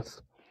upon the earth,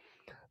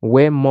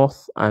 where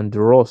moth and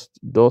rust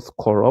doth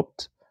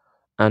corrupt,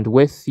 and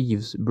where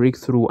thieves break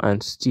through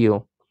and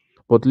steal.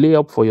 But lay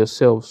up for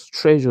yourselves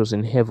treasures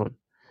in heaven,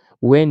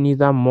 where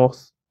neither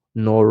moth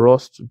nor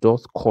rust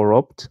doth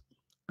corrupt,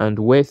 and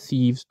where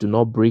thieves do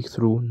not break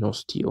through nor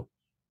steal.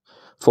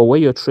 For where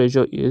your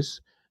treasure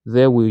is,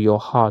 there will your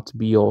heart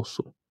be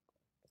also.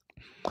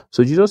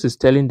 So Jesus is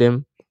telling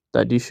them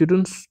that they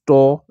shouldn't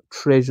store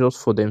treasures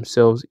for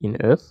themselves in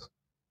earth,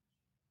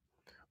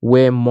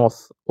 where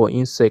moth or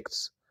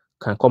insects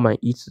can come and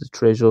eat the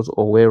treasures,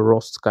 or where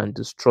rust can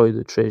destroy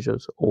the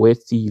treasures, or where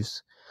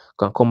thieves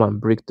can come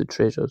and break the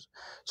treasures.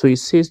 So he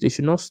says they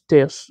should not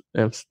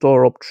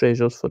store up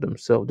treasures for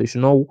themselves. They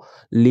should not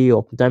lay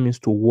up, that means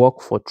to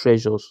work for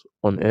treasures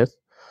on earth,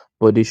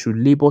 but they should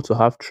labor to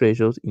have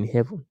treasures in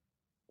heaven.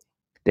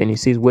 Then he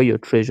says where your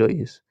treasure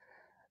is,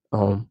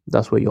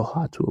 that's where your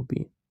heart will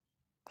be.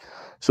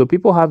 So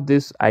people have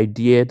this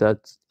idea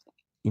that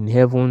in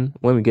heaven,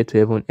 when we get to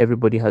heaven,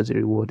 everybody has a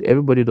reward.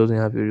 Everybody doesn't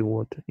have a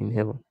reward in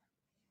heaven.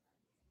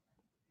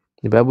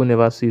 The Bible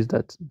never says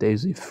that there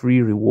is a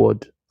free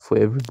reward for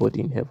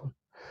everybody in heaven.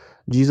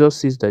 Jesus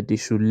says that they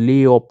should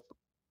lay up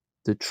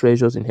the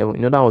treasures in heaven.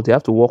 In other words, they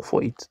have to work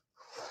for it.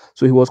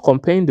 So he was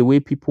comparing the way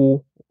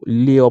people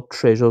lay up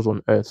treasures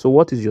on earth. So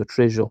what is your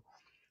treasure?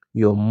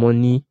 Your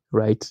money,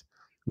 right?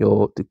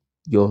 Your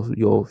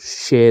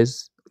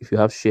shares, if you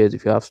have shares,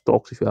 if you have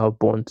stocks, if you have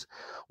bonds,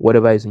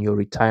 whatever is in your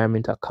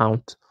retirement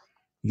account,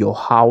 your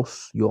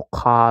house, your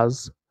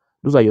cars.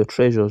 Those are your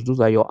treasures. Those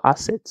are your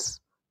assets.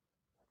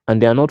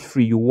 And they are not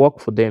free. You work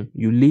for them.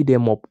 You lay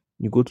them up.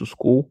 You go to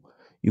school,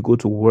 you go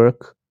to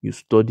work, you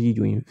study,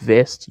 you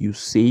invest, you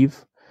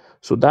save.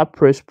 So that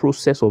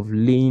process of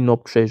laying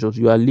up treasures,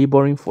 you are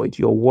laboring for it.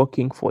 You're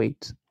working for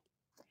it.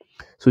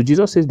 So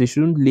Jesus says they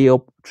shouldn't lay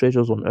up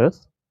treasures on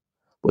earth,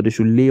 but they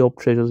should lay up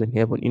treasures in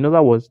heaven. In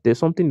other words, there's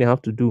something they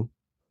have to do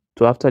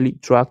to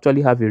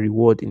actually have a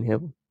reward in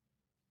heaven.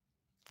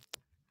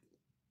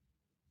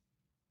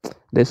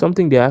 There's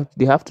something they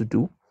have to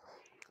do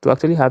to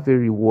actually have a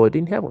reward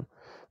in heaven.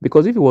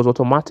 Because if it was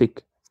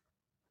automatic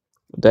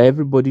that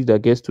everybody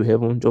that gets to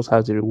heaven just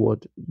has a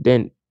reward,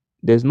 then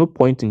there's no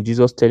point in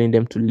Jesus telling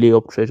them to lay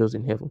up treasures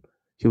in heaven.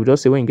 He would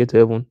just say, when you get to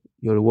heaven,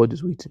 your reward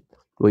is waiting.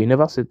 But he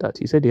never said that.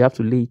 He said they have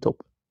to lay it up.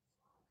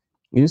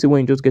 He didn't say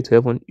when you just get to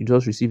heaven, you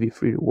just receive a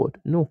free reward.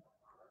 No.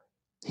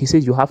 He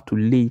says you have to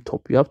lay it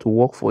up. You have to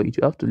work for it.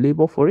 You have to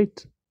labor for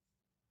it.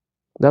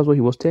 That's what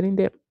he was telling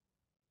them.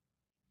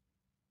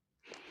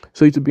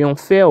 So it would be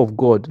unfair of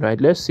God, right?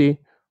 Let's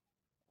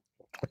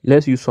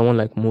use someone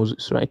like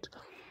Moses, right?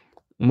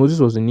 Moses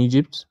was in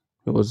Egypt.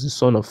 He was the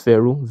son of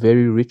Pharaoh,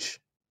 very rich,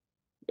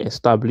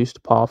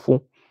 established,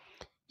 powerful.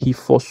 He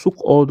forsook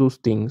all those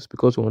things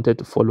because he wanted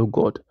to follow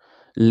God,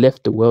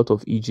 left the wealth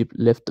of Egypt,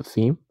 left the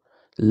fame,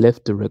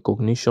 left the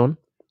recognition.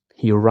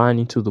 He ran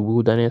into the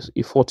wilderness.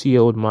 A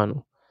 40-year-old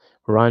man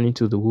ran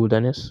into the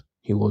wilderness.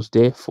 He was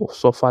there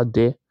suffered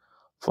there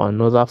for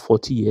another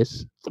 40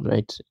 years,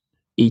 right?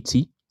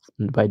 80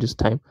 by this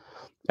time.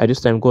 At this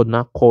time, God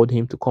now called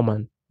him to come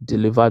and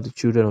deliver the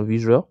children of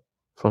Israel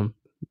from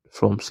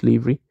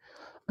slavery.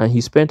 And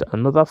he spent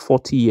another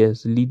 40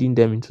 years leading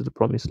them into the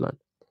promised land.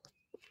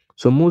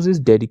 So Moses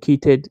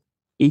dedicated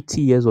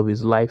 80 years of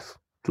his life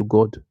to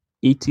God,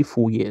 80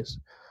 full years,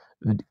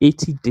 and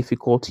 80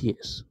 difficult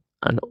years.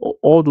 And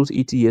all those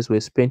 80 years were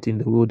spent in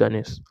the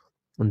wilderness,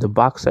 on the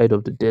backside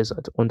of the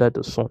desert, under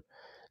the sun,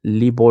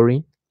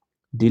 laboring,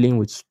 dealing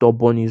with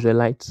stubborn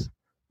Israelites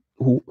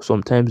who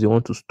sometimes they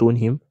want to stone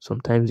him,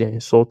 sometimes they're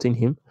insulting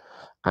him.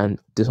 And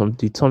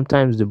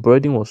sometimes the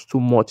burden was too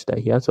much that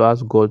he had to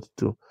ask God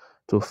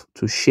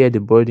to share the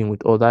burden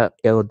with other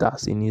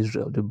elders in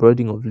Israel, the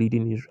burden of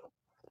leading Israel.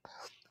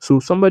 So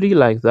somebody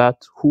like that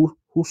who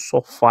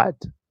suffered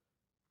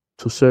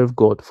to serve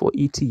God for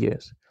 80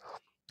 years,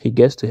 he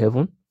gets to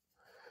heaven.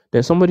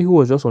 Then somebody who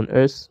was just on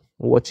earth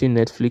watching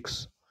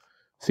Netflix,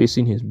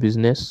 facing his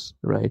business,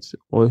 right?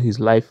 All his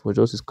life was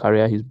just his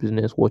career, his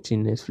business,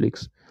 watching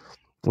Netflix.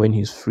 When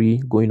he's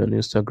free, going on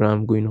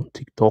Instagram, going on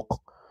TikTok,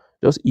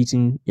 just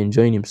eating,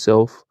 enjoying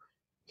himself.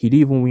 He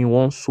didn't even win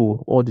one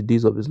soul all the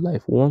days of his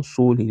life. One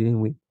soul he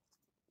didn't win.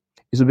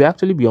 It would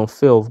actually be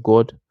unfair of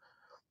God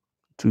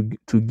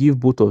to give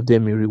both of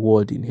them a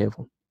reward in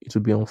heaven. It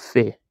would be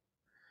unfair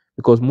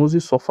because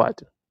Moses suffered.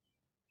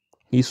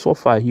 He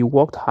suffered. He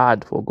worked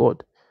hard for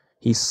God.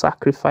 He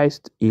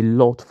sacrificed a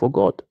lot for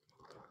God.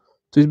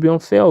 So it'd be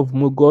unfair of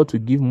God to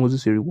give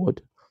Moses a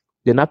reward.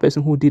 Then that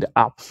person who did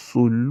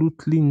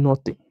absolutely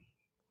nothing,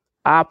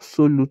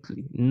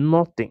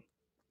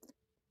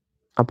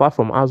 apart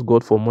from ask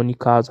God for money,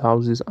 cars,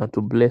 houses, and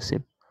to bless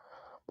him.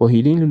 But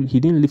he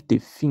didn't lift a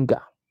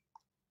finger.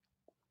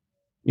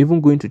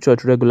 Even going to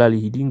church regularly,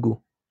 he didn't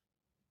go.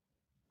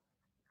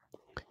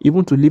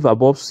 Even to live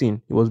above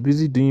sin, he was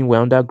busy doing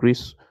well under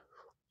grace.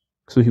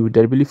 So he would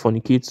deliberately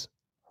fornicate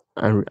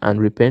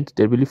and repent,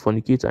 deliberately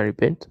fornicate and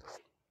repent.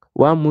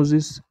 While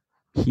Moses,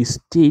 he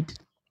stayed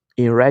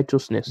in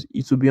righteousness.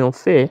 It would be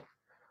unfair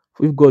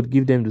if God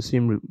give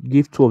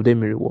two of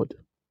them a reward.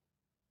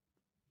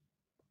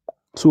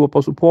 So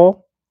Apostle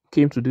Paul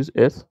came to this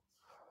earth,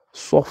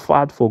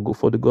 suffered for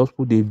the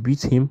gospel. They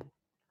beat him.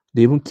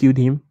 They even killed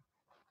him.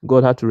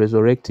 God had to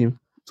resurrect him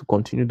to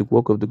continue the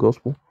work of the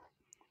gospel.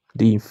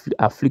 They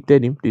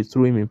afflicted him. They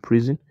threw him in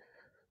prison.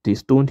 They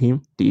stoned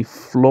him. They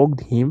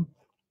flogged him.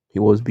 He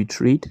was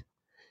betrayed.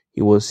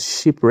 He was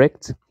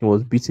shipwrecked. He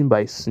was beaten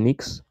by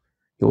snakes.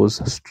 He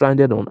was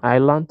stranded on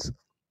islands.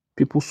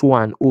 People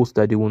swore an oath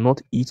that they will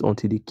not eat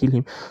until they kill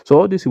him. So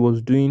all this he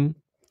was doing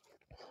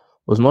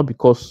was not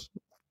because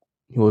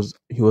he was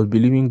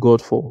believing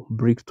God for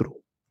breakthrough.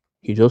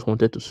 He just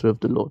wanted to serve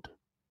the Lord.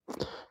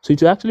 So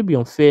it will actually be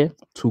unfair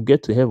to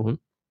get to heaven.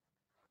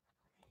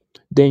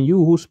 Then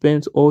you who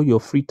spends all your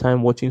free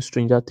time watching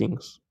Stranger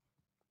Things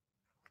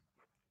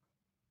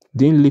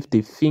didn't lift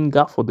a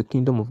finger for the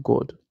kingdom of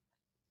God.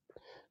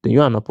 Then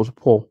you and Apostle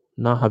Paul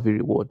now have a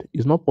reward.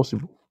 It's not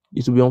possible.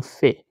 It will be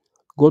unfair.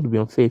 God will be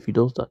unfair if he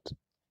does that.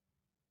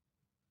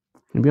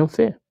 It will be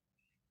unfair.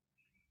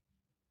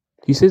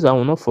 He says, I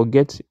will not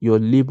forget your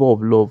labor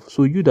of love.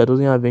 So you that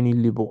doesn't have any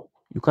labor,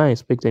 you can't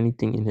expect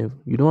anything in heaven.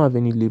 You don't have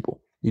any labor.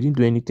 You didn't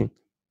do anything.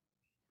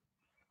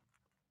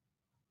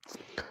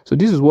 So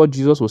this is what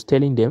Jesus was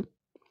telling them,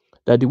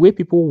 that the way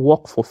people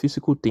work for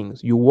physical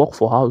things, you work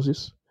for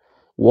houses,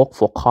 work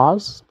for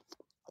cars,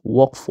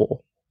 work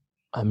for,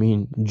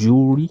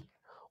 jewelry,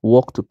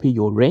 work to pay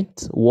your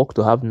rent, work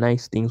to have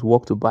nice things,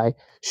 work to buy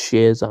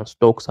shares and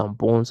stocks and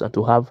bonds and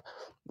to have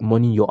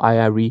money in your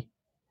IRA,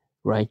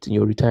 right, in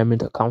your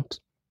retirement account.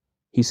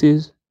 He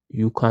says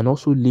you can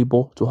also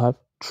labor to have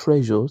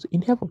treasures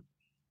in heaven.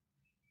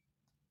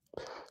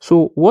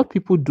 So what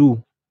people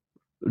do,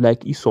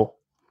 like Esau,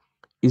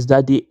 is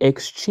that they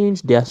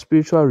exchange their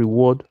spiritual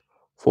reward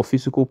for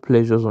physical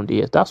pleasures on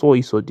the earth. That's what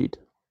Esau did.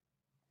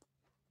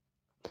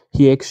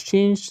 He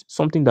exchanged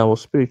something that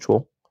was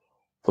spiritual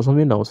for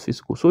something that was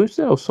physical. So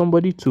instead of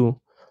somebody to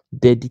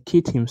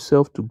dedicate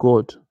himself to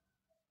God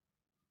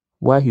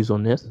while he's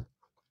on earth,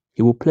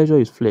 he will pleasure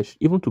his flesh.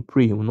 Even to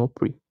pray, he will not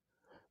pray.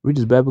 Read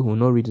his Bible, he will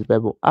not read his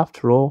Bible.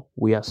 After all,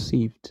 we are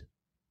saved.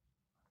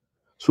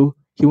 So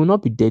he will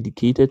not be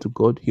dedicated to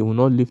God. He will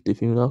not lift a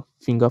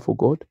finger for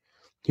God.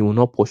 He will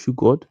not pursue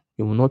God.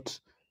 He will not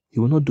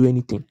do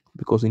anything,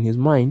 because in his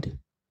mind,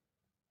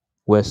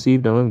 we're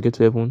saved, and when we get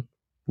to heaven,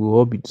 we will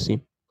all be the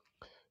same.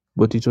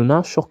 But it will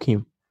now shock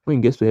him when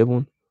he gets to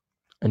heaven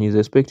and he's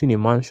expecting a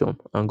mansion,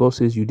 and God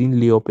says, you didn't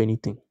lay up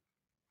anything.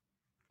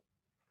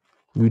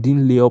 You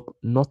didn't lay up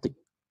nothing.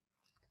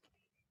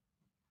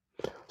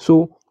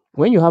 So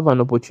when you have an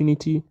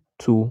opportunity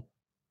to,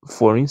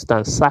 for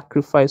instance,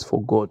 sacrifice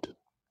for God,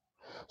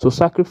 so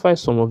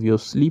sacrifice some of your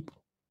sleep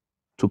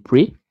to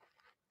pray,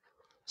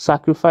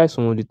 sacrifice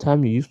some of the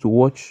time you used to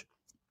watch,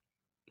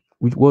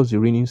 which was the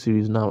raining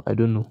series now. I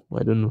don't know.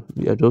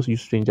 I just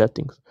use Stranger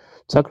Things.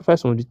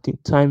 Sacrifice some of the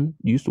time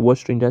you used to watch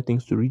Stranger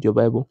Things to read your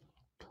Bible.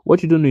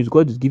 What you don't know is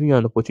God is giving you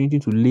an opportunity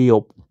to lay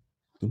up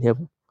in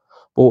heaven.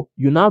 But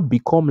you now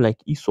become like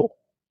Esau,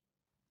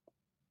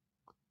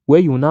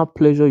 where you now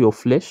pleasure your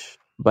flesh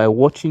by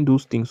watching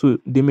those things. So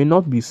they may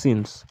not be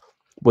sins,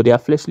 but they are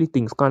fleshly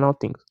things, carnal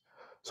things.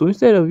 So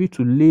instead of you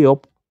to lay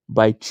up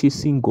by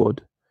chasing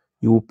God,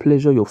 you will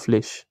pleasure your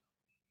flesh.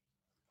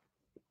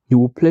 You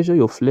will pleasure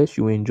your flesh,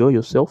 you will enjoy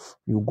yourself,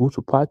 you will go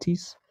to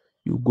parties,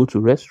 you will go to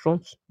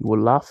restaurants, you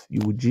will laugh,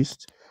 you will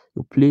gist,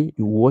 you play,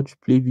 you watch,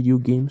 play video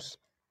games.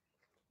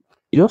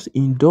 You just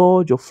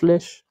indulge your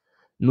flesh,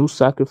 no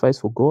sacrifice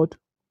for God.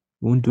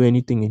 You won't do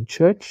anything in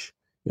church.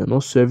 You're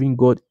not serving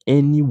God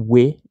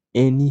anywhere,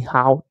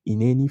 anyhow,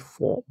 in any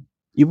form.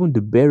 Even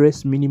the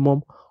barest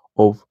minimum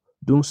of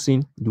don't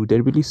sin, you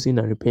deliberately sin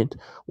and repent.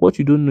 What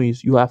you don't know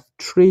is you have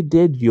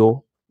traded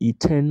your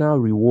eternal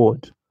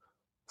reward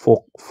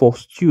for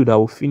stew that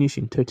will finish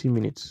in 30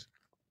 minutes.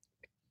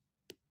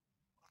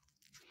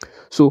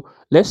 So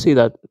let's say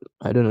that,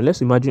 I don't know,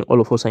 let's imagine all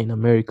of us are in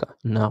America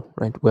now,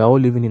 right? We're all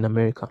living in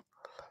America.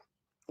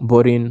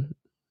 But in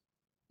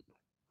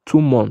 2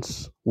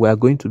 months, we are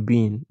going to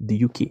be in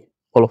the UK.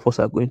 All of us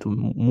are going to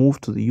move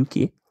to the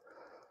UK,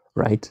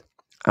 right?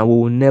 And we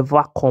will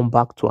never come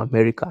back to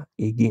America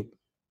again.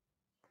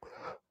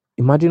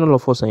 Imagine all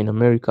of us are in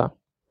America.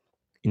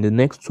 In the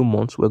next 2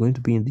 months, we're going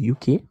to be in the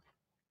UK,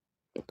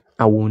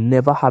 and we'll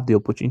never have the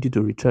opportunity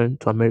to return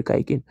to America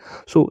again.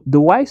 So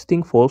the wise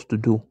thing for us to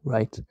do,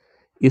 right,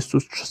 is to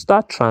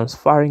start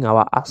transferring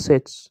our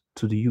assets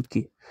to the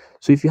UK.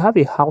 So if you have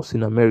a house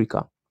in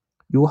America,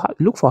 you will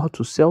look for how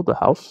to sell the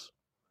house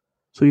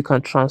so you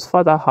can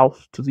transfer that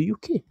house to the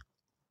UK.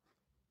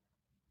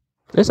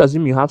 Let's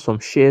assume you have some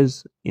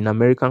shares in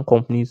American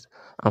companies,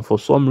 and for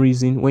some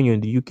reason, when you're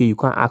in the UK, you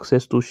can't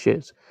access those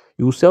shares.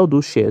 You will sell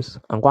those shares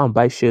and go and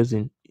buy shares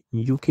in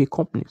UK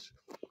companies.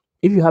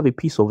 If you have a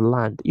piece of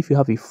land, if you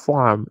have a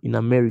farm in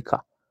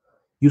America,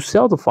 you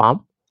sell the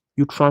farm,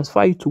 you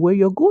transfer it to where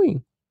you're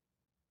going.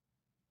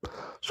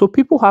 So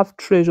people have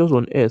treasures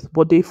on earth,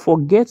 but they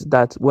forget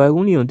that we're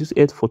only on this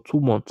earth for 2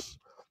 months.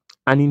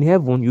 And in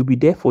heaven, you'll be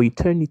there for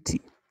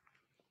eternity.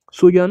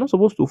 So you're not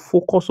supposed to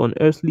focus on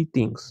earthly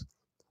things.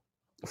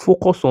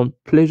 Focus on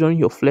pleasuring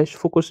your flesh,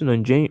 focusing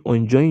on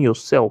enjoying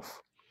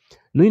yourself,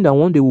 knowing that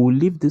one day we will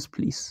leave this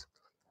place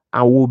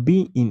and will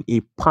be in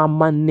a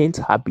permanent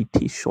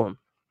habitation.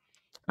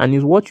 And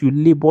it's what you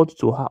labored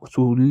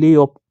to lay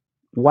up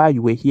while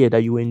you were here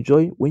that you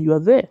enjoy when you are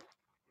there.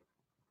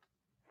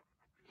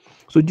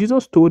 So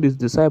Jesus told his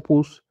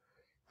disciples,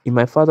 in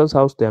my Father's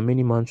house there are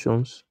many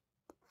mansions.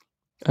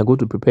 I go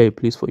to prepare a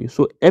place for you.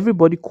 So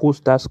everybody quotes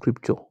that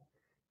scripture,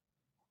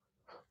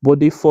 but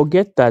they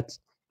forget that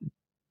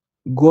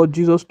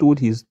Jesus told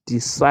his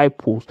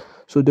disciples.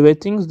 So there were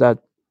things that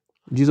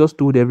Jesus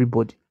told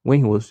everybody when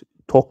he was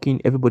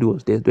talking. Everybody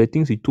was there. There were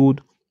things he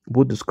told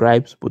both the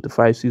scribes, both the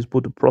Pharisees,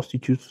 both the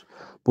prostitutes,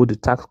 both the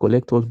tax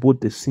collectors, both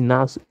the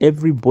sinners.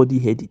 Everybody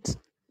heard it.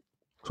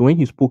 So when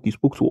he spoke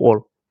to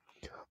all.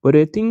 But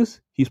there are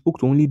things he spoke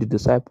to only the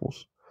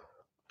disciples.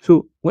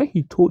 So when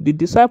he told, the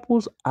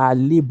disciples are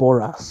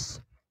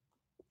laborers,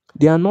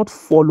 they are not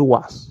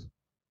followers.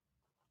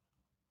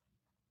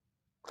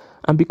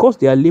 And because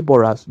they are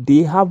laborers,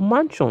 they have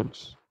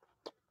mansions.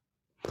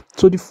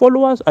 So the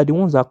followers are the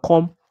ones that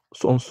come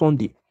on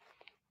Sunday.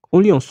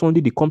 Only on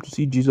Sunday they come to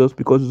see Jesus,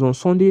 because it's on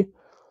Sunday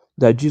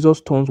that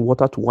Jesus turns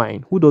water to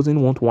wine. Who doesn't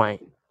want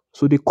wine?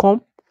 So they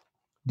come,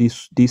 they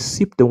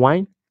sip the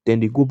wine, then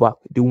they go back.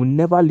 They will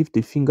never lift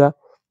a finger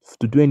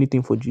to do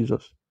anything for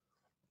Jesus.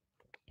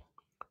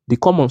 They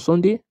come on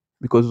Sunday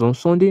because it's on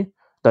Sunday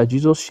that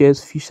Jesus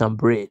shares fish and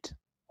bread.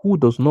 Who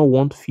does not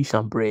want fish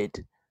and bread?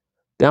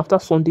 Then after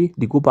Sunday,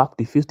 they go back,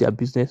 they face their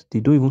business,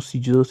 they don't even see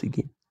Jesus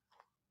again.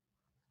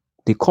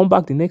 They come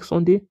back the next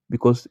Sunday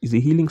because it's a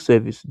healing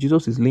service.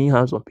 Jesus is laying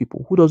hands on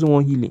people. Who doesn't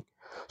want healing?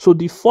 So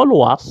the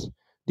followers,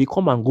 they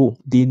come and go.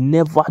 They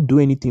never do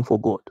anything for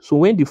God. So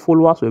when the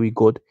followers were with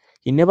God,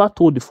 he never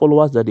told the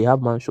followers that they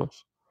have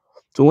mansions.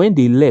 So when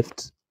they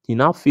left, he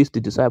now faced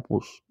the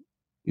disciples.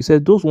 He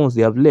said, those ones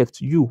they have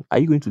left, you, are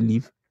you going to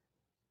leave?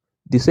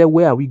 They said,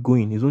 where are we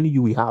going? It's only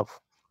you we have.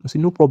 I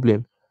said, no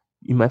problem.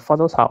 In my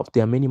father's house,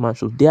 there are many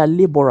mansions. They are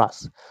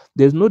laborers.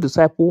 There's no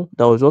disciple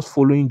that was just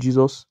following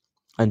Jesus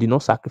and did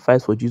not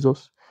sacrifice for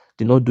Jesus,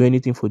 did not do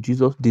anything for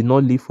Jesus, did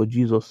not live for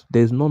Jesus.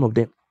 There's none of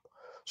them.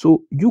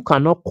 So you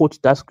cannot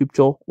quote that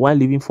scripture while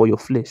living for your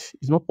flesh.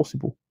 It's not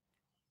possible.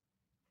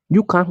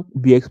 You can't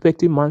be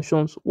expecting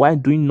mansions while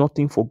doing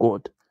nothing for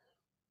God.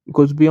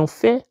 Because it'd be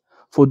unfair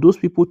for those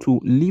people to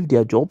leave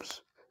their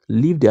jobs,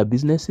 leave their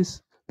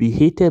businesses, be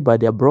hated by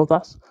their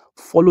brothers,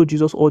 follow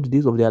Jesus all the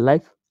days of their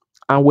life,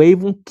 and were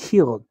even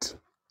killed.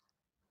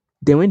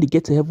 Then when they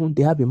get to heaven,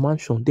 they have a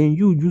mansion. Then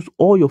you use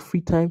all your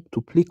free time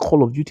to play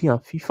Call of Duty and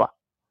FIFA.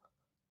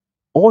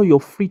 All your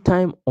free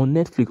time on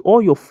Netflix,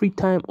 all your free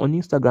time on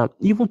Instagram,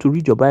 even to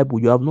read your Bible,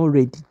 you have not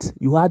read it.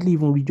 You hardly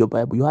even read your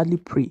Bible. You hardly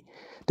pray.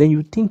 Then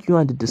you think you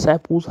and the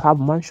disciples have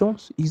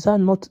mansions? Is that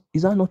not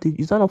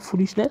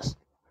foolishness?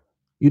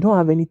 You don't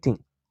have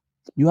anything.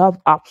 You have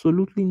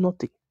absolutely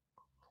nothing.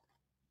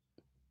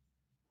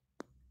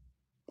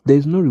 There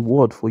is no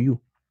reward for you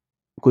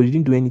because you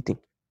didn't do anything.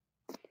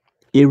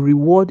 A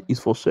reward is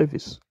for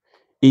service.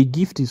 A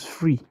gift is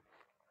free.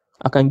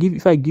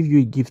 If I give you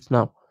a gift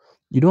now,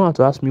 you don't have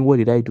to ask me what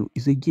did I do.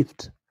 It's a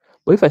gift.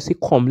 But if I say,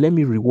 come, let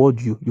me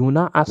reward you, you will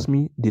not ask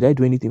me, did I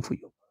do anything for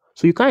you?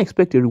 So you can't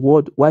expect a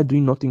reward while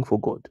doing nothing for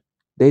God.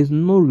 There is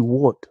no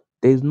reward.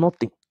 There is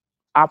nothing.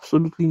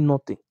 Absolutely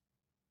nothing.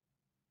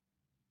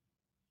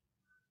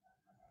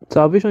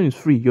 Salvation is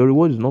free. Your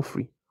reward is not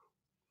free.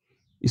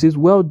 It says,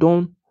 well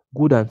done,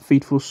 good and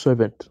faithful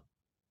servant.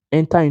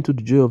 Enter into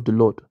the joy of the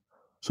Lord.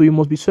 So you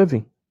must be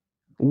serving.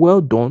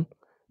 Well done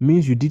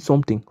means you did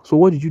something. So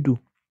what did you do?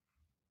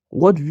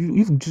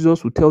 If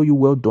Jesus will tell you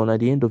well done at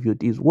the end of your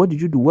days, what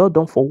did you do? Well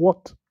done for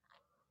what?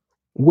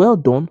 Well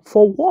done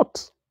for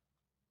what?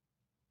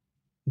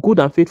 Good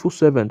and faithful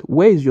servant.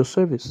 Where is your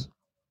service?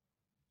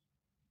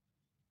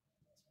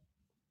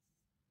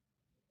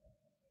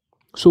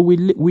 So we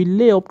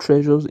lay up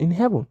treasures in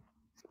heaven.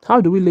 How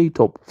do we lay it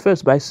up?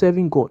 First, by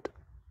serving God,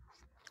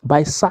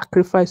 by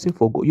sacrificing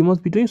for God. You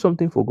must be doing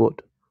something for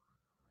God.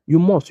 You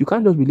must. You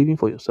can't just be living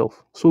for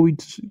yourself. So we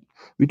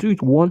do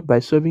it, one, by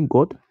serving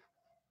God.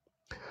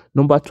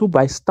 Number two,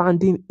 by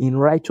standing in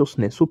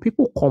righteousness. So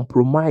people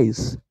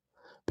compromise.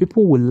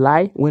 People will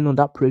lie when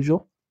under pressure.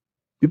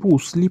 People will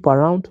sleep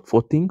around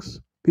for things.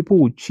 People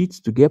will cheat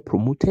to get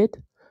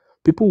promoted.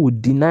 People will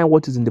deny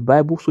what is in the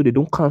Bible so they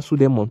don't cancel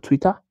them on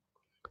Twitter.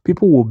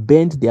 People will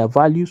bend their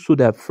values so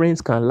that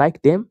friends can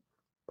like them.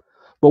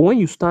 But when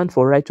you stand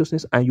for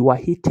righteousness and you are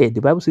hated,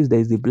 the Bible says there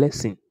is a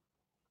blessing.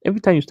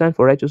 Every time you stand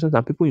for righteousness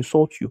and people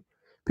insult you,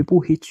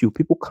 people hate you,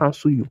 people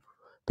cancel you,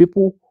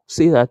 people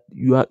say that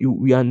you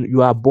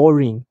are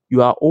boring,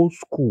 you are old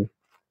school,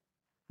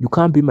 you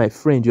can't be my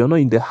friend, you're not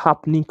in the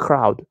happening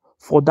crowd.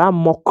 For that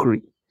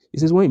mockery, it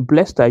says, when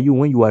blessed are you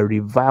when you are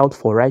reviled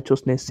for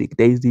righteousness' sake.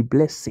 There is a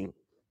blessing.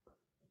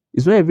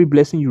 It's not every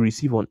blessing you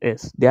receive on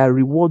earth. There are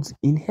rewards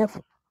in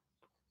heaven.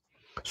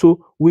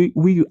 So we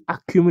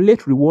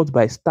accumulate rewards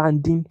by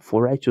standing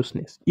for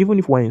righteousness. Even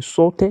if we're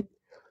insulted,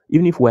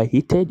 even if we're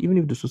hated, even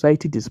if the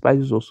society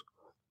despises us,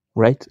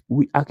 right?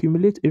 We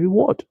accumulate a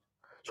reward.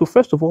 So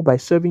first of all, by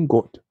serving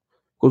God.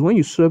 Because when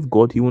you serve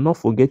God, He will not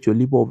forget your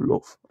labor of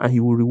love and He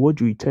will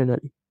reward you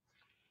eternally.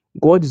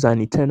 God is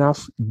an eternal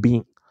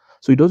being.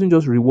 So He doesn't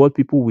just reward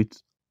people with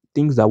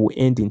things that will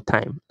end in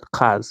time,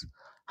 cars,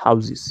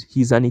 houses.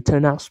 He's an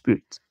eternal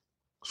spirit.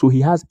 So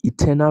He has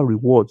eternal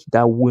rewards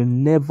that will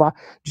never,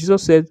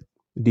 Jesus said,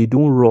 they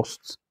don't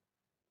rust.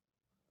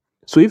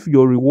 So if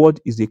your reward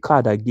is a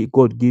car that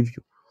God gave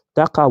you,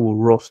 that car will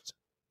rust.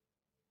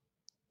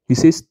 He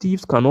says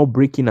thieves cannot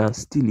break in and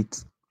steal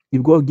it.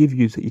 If God gives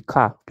you a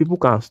car, people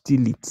can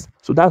steal it.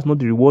 So that's not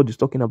the reward He's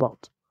talking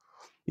about.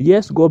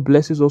 Yes, God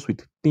blesses us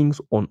with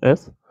things on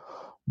earth,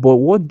 but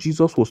what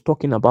Jesus was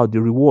talking about,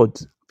 the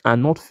rewards, are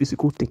not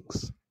physical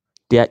things.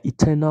 They are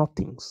eternal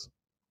things.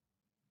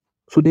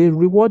 So there's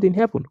reward in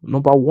heaven.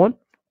 Number one,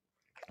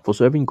 for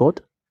serving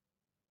God.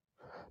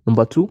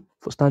 Number two,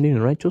 for standing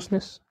in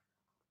righteousness.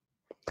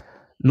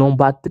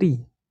 Number three,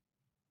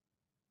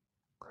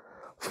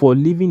 for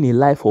living a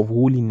life of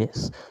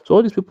holiness. So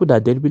all these people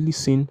that deliberately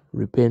sin,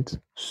 repent,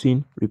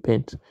 sin,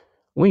 repent.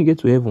 When you get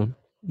to heaven,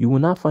 you will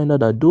now find out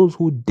that those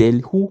who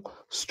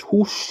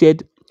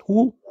shed,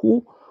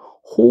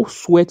 who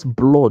sweat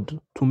blood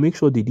to make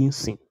sure they didn't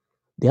sin,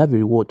 they have a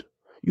reward.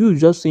 You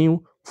just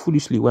saying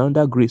foolishly, we're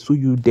under grace, so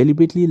you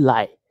deliberately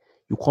lie.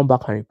 you come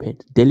back and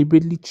repent.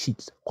 Deliberately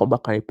cheat, come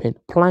back and repent.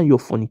 Plan your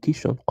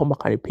fornication, come back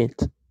and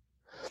repent.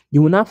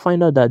 You will now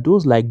find out that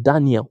those like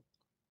Daniel,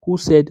 who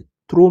said,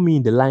 throw me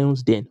in the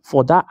lion's den,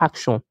 for that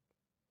action,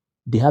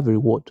 they have a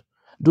reward.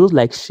 Those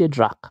like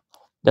Shadrach,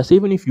 that say,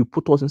 even if you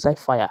put us inside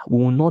fire,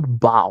 we will not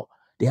bow,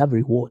 they have a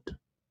reward.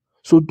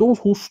 So those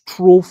who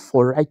strove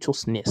for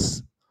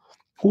righteousness,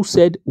 who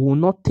said, we will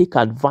not take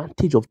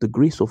advantage of the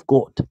grace of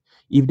God.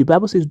 If the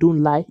Bible says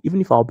don't lie, even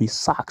if I'll be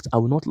sacked, I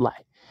will not lie.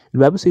 If the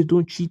Bible says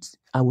don't cheat,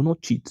 I will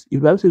not cheat. If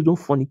the Bible says don't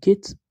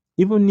fornicate,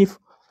 even if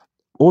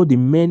all the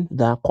men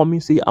that are coming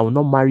say, I will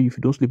not marry you if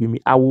you don't sleep with me,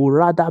 I will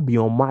rather be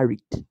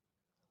unmarried.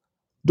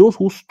 Those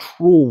who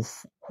strove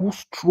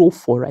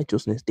for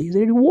righteousness, there is a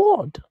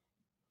reward.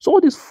 So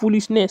all this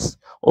foolishness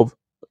of,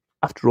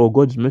 after all,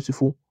 God is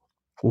merciful,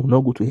 we will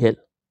not go to hell.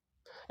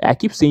 I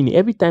keep saying it,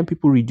 every time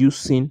people reduce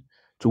sin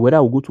to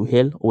whether we'll go to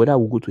hell or whether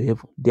we'll go to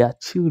heaven, they are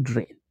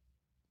children.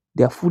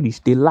 They are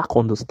foolish. They lack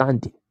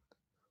understanding.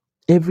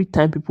 Every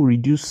time people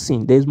reduce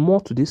sin, there's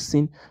more to this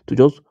sin to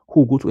just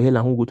who go to hell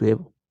and who go to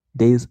heaven.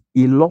 There is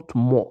a lot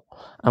more.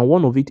 And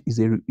one of it is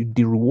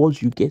the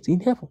rewards you get in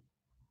heaven.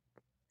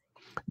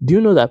 Do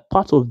you know that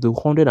part of the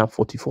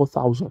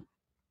 144,000,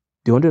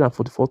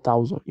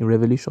 in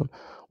Revelation,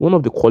 one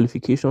of the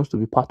qualifications to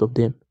be part of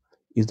them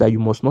is that you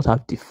must not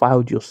have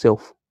defiled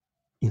yourself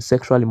in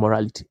sexual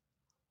immorality.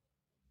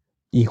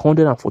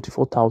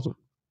 144,000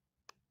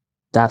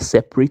 that are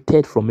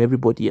separated from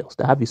everybody else,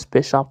 that have a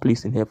special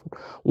place in heaven.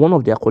 One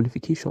of their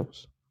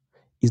qualifications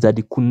is that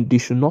they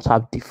should not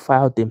have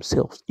defiled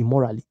themselves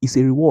immorally. It's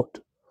a reward.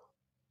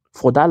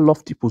 For that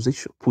lofty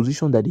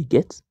position that they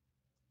get,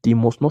 they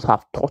must not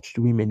have touched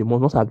women. They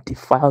must not have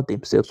defiled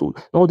themselves. So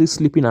all this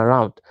sleeping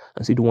around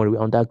and say, don't worry,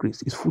 we're under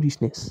grace, is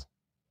foolishness.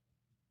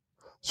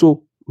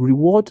 So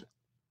reward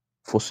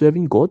for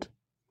serving God,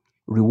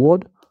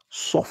 reward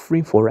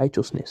suffering for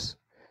righteousness,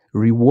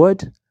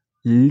 reward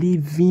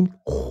living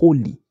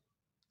holy.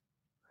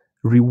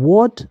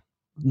 Reward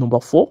number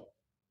 4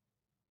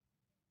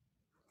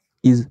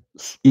 is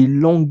a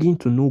longing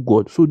to know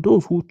God. So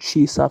those who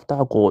chase after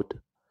God,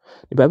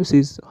 the Bible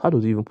says, how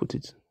does it even put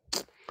it?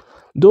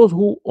 Those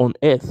who on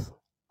earth,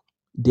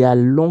 their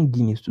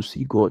longing is to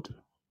see God.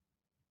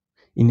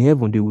 In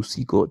heaven, they will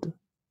see God.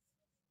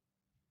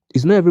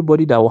 It's not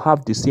everybody that will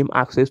have the same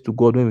access to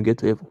God when we get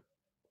to heaven.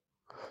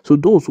 So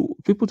those who,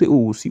 people say,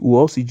 oh, we'll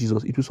all see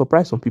Jesus. It will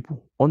surprise some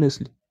people,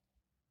 honestly.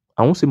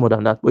 I won't say more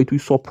than that, but it will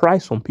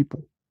surprise some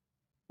people,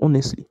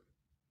 honestly.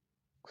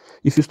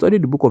 If you study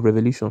the book of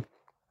Revelation,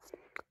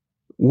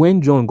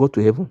 when John got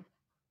to heaven,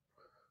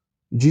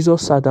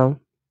 Jesus sat down.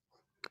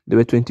 There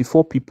were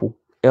 24 people,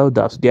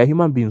 elders. They are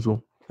human beings.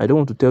 Oh. I don't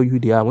want to tell you who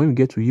they are. When we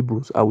get to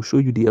Hebrews, I will show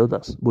you the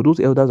elders. But those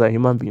elders are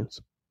human beings.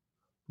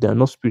 They are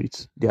not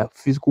spirits. They are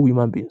physical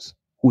human beings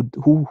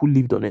who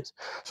lived on earth.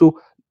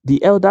 So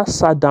the elders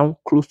sat down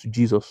close to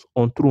Jesus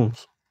on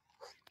thrones.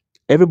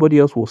 Everybody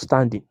else was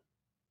standing.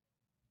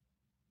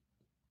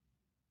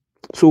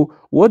 So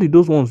what did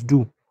those ones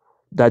do?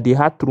 That they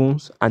had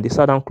thrones and they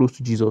sat down close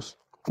to Jesus,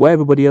 while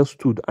everybody else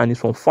stood and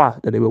it's from far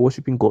that they were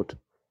worshiping God.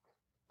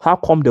 How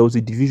come there was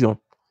a division?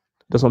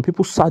 That some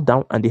people sat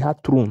down and they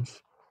had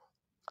thrones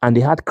and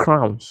they had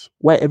crowns,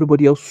 while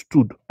everybody else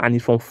stood and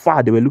it's from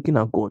far they were looking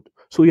at God.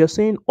 So you're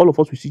saying all of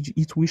us will see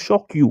it will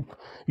shock you.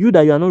 You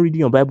that you are not reading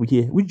your Bible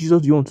here, which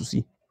Jesus do you want to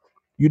see?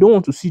 You don't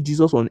want to see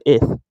Jesus on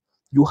earth.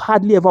 You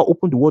hardly ever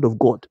open the word of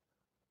God.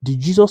 The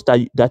Jesus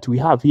that we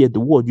have here, the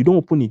word, you don't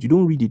open it, you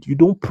don't read it, you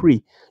don't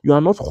pray. You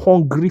are not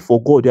hungry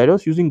for God. You are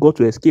just using God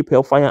to escape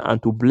hellfire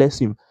and to bless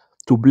him,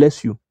 to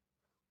bless you.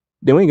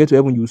 Then when you get to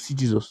heaven, you will see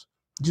Jesus.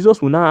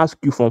 Jesus will now ask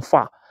you from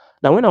far.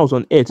 Now, when I was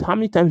on earth, how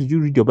many times did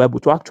you read your Bible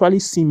to actually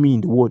see me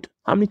in the word?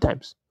 How many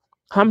times?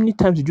 How many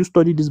times did you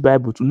study this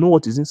Bible to know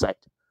what is inside?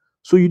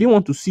 So you didn't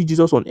want to see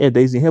Jesus on earth.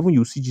 There is in heaven,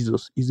 you will see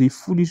Jesus. It's a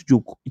foolish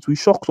joke. It will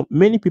shock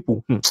many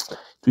people. It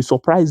will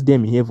surprise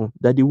them in heaven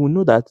that they will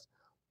know that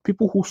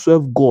people who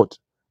serve God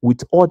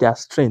with all their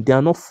strength, they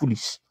are not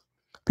foolish.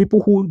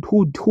 People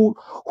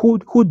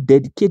who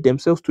dedicate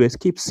themselves to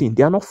escape sin,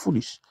 they are not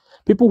foolish.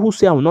 People who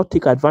say, I will not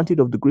take advantage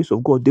of the grace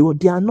of God,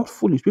 they are not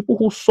foolish. People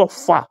who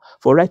suffer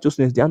for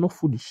righteousness, they are not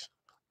foolish.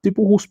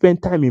 People who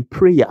spend time in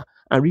prayer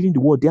and reading the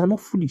word, they are not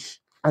foolish.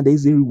 And there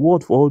is a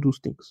reward for all those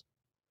things.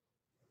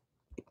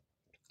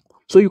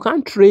 So you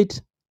can't trade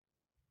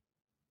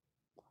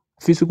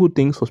physical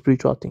things for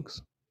spiritual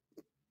things.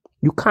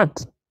 You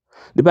can't.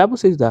 The Bible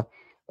says that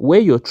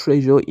where your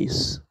treasure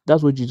is,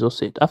 that's what Jesus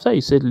said. After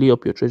he said, lay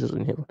up your treasures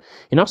in heaven,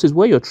 he now says,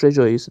 where your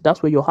treasure is,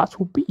 that's where your heart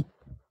will be.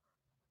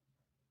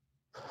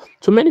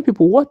 So many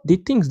people, what the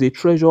things they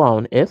treasure are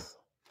on earth,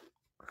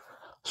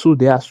 so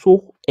they are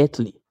so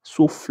earthly,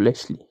 so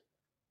fleshly.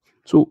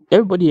 So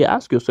everybody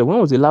ask yourself, when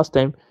was the last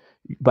time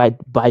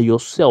by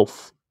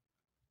yourself,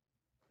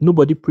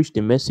 nobody preached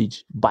a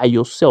message by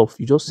yourself,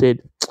 you just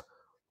said,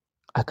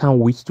 I can't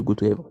wait to go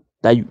to heaven?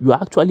 That you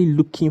are actually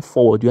looking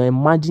forward, you are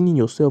imagining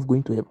yourself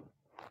going to heaven.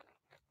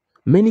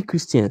 Many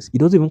Christians, it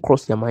doesn't even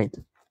cross their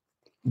mind.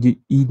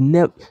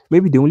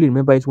 Maybe they only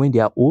remember it when they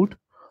are old.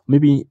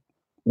 Maybe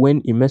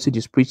when a message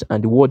is preached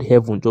and the word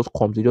heaven just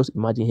comes, they just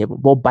imagine heaven.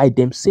 But by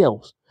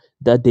themselves,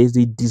 that there's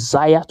a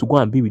desire to go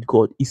and be with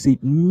God. You see,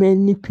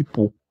 many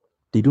people,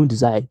 they don't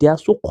desire. They are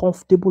so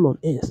comfortable on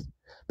earth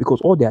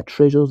because all their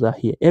treasures are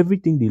here.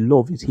 Everything they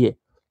love is here.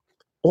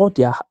 All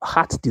their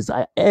heart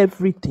desire,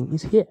 everything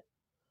is here.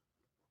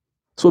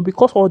 So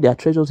because all their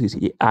treasures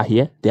are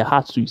here, their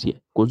heart too is here.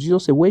 Because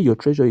Jesus said, where your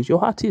treasure is, your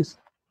heart is.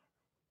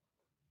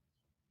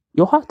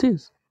 Your heart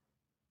is.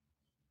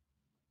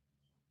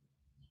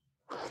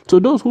 So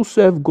those who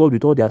serve God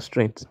with all their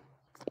strength,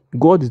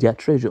 God is their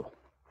treasure.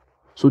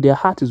 So their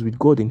heart is with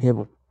God in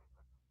heaven.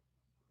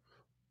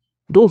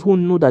 Those who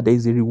know that there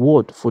is a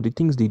reward for the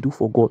things they do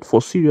for God,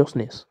 for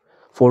seriousness,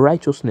 for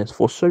righteousness,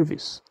 for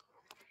service.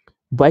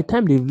 By the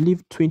time they've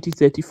lived 20,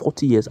 30,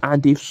 40 years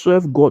and they've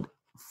served God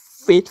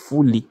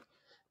faithfully,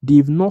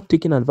 they've not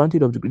taken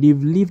advantage of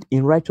they've lived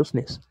in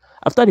righteousness.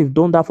 After they've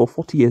done that for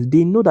 40 years,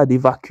 they know that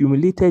they've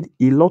accumulated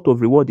a lot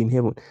of reward in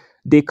heaven.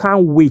 They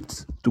can't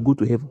wait to go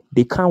to heaven.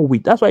 They can't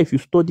wait. That's why if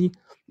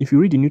you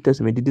read the New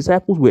Testament, the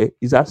disciples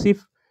it's as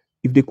if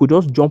they could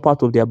just jump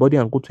out of their body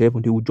and go to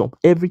heaven, they would jump.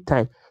 Every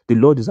time the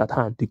Lord is at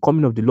hand, the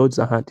coming of the Lord is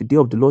at hand, the day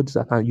of the Lord is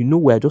at hand.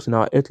 We are just in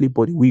our earthly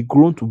body. We've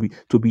grown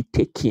to be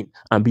taken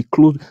and be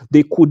close.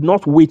 They could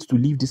not wait to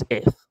leave this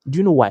earth. Do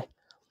you know why?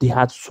 They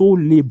had so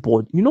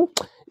labored.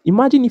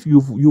 Imagine if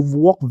you've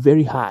worked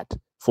very hard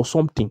for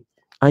something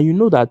and you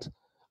know that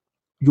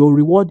your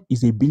reward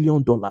is $1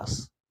 billion.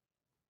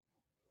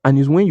 And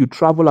it's when you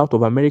travel out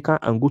of America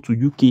and go to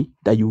UK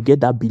that you get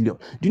that billion.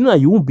 Do you know that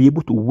you won't be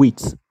able to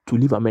wait to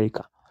leave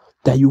America?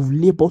 That you've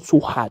labored so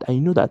hard and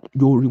you know that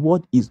your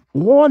reward is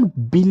 $1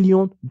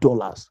 billion.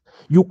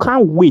 You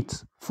can't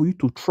wait for you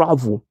to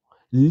travel,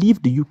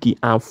 leave the UK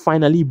and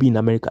finally be in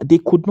America. They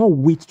could not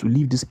wait to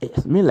leave this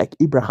earth. Men like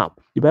Abraham,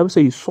 the Bible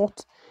says he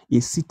sought a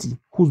city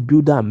whose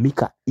builder and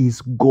maker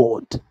is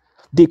God.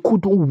 They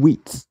couldn't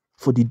wait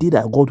for the day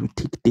that God will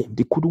take them.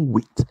 They couldn't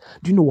wait.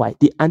 Do you know why?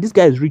 And this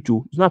guy is rich.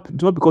 It's not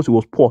because he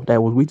was poor that he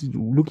was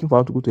looking for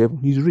how to go to heaven.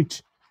 He's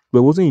rich, but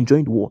he wasn't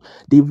enjoying the world.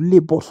 They've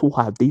labored so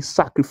hard. They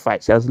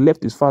sacrificed. He has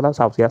left his father's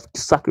house. He has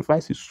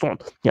sacrificed his son.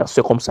 He has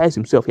circumcised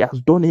himself. He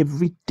has done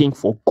everything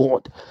for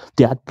God.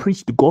 They had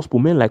preached the gospel.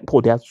 Men like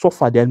Paul, they had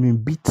suffered. They had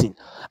been beaten.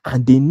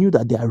 And they knew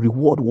that their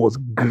reward was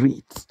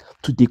great.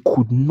 So they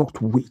could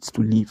not wait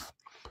to live.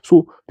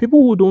 So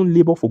people who don't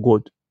labor for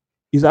God,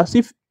 it's as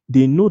if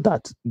they know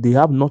that they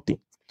have nothing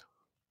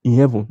in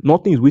heaven.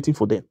 Nothing is waiting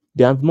for them.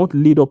 They have not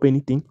laid up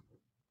anything.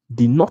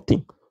 They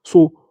nothing.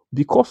 So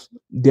because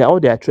all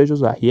their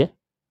treasures are here,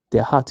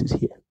 their heart is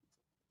here.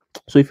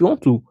 So if you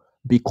want to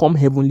become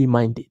heavenly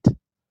minded,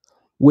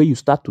 where you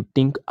start to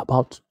think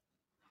about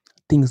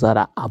things that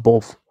are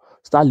above,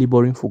 start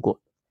laboring for God.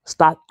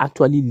 Start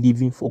actually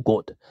living for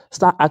God.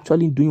 Start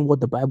actually doing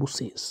what the Bible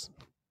says.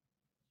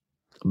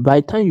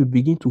 By the time you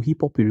begin to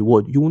heap up a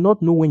reward, you will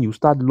not know when you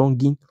start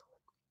longing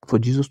for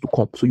Jesus to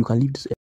come so you can live this earth.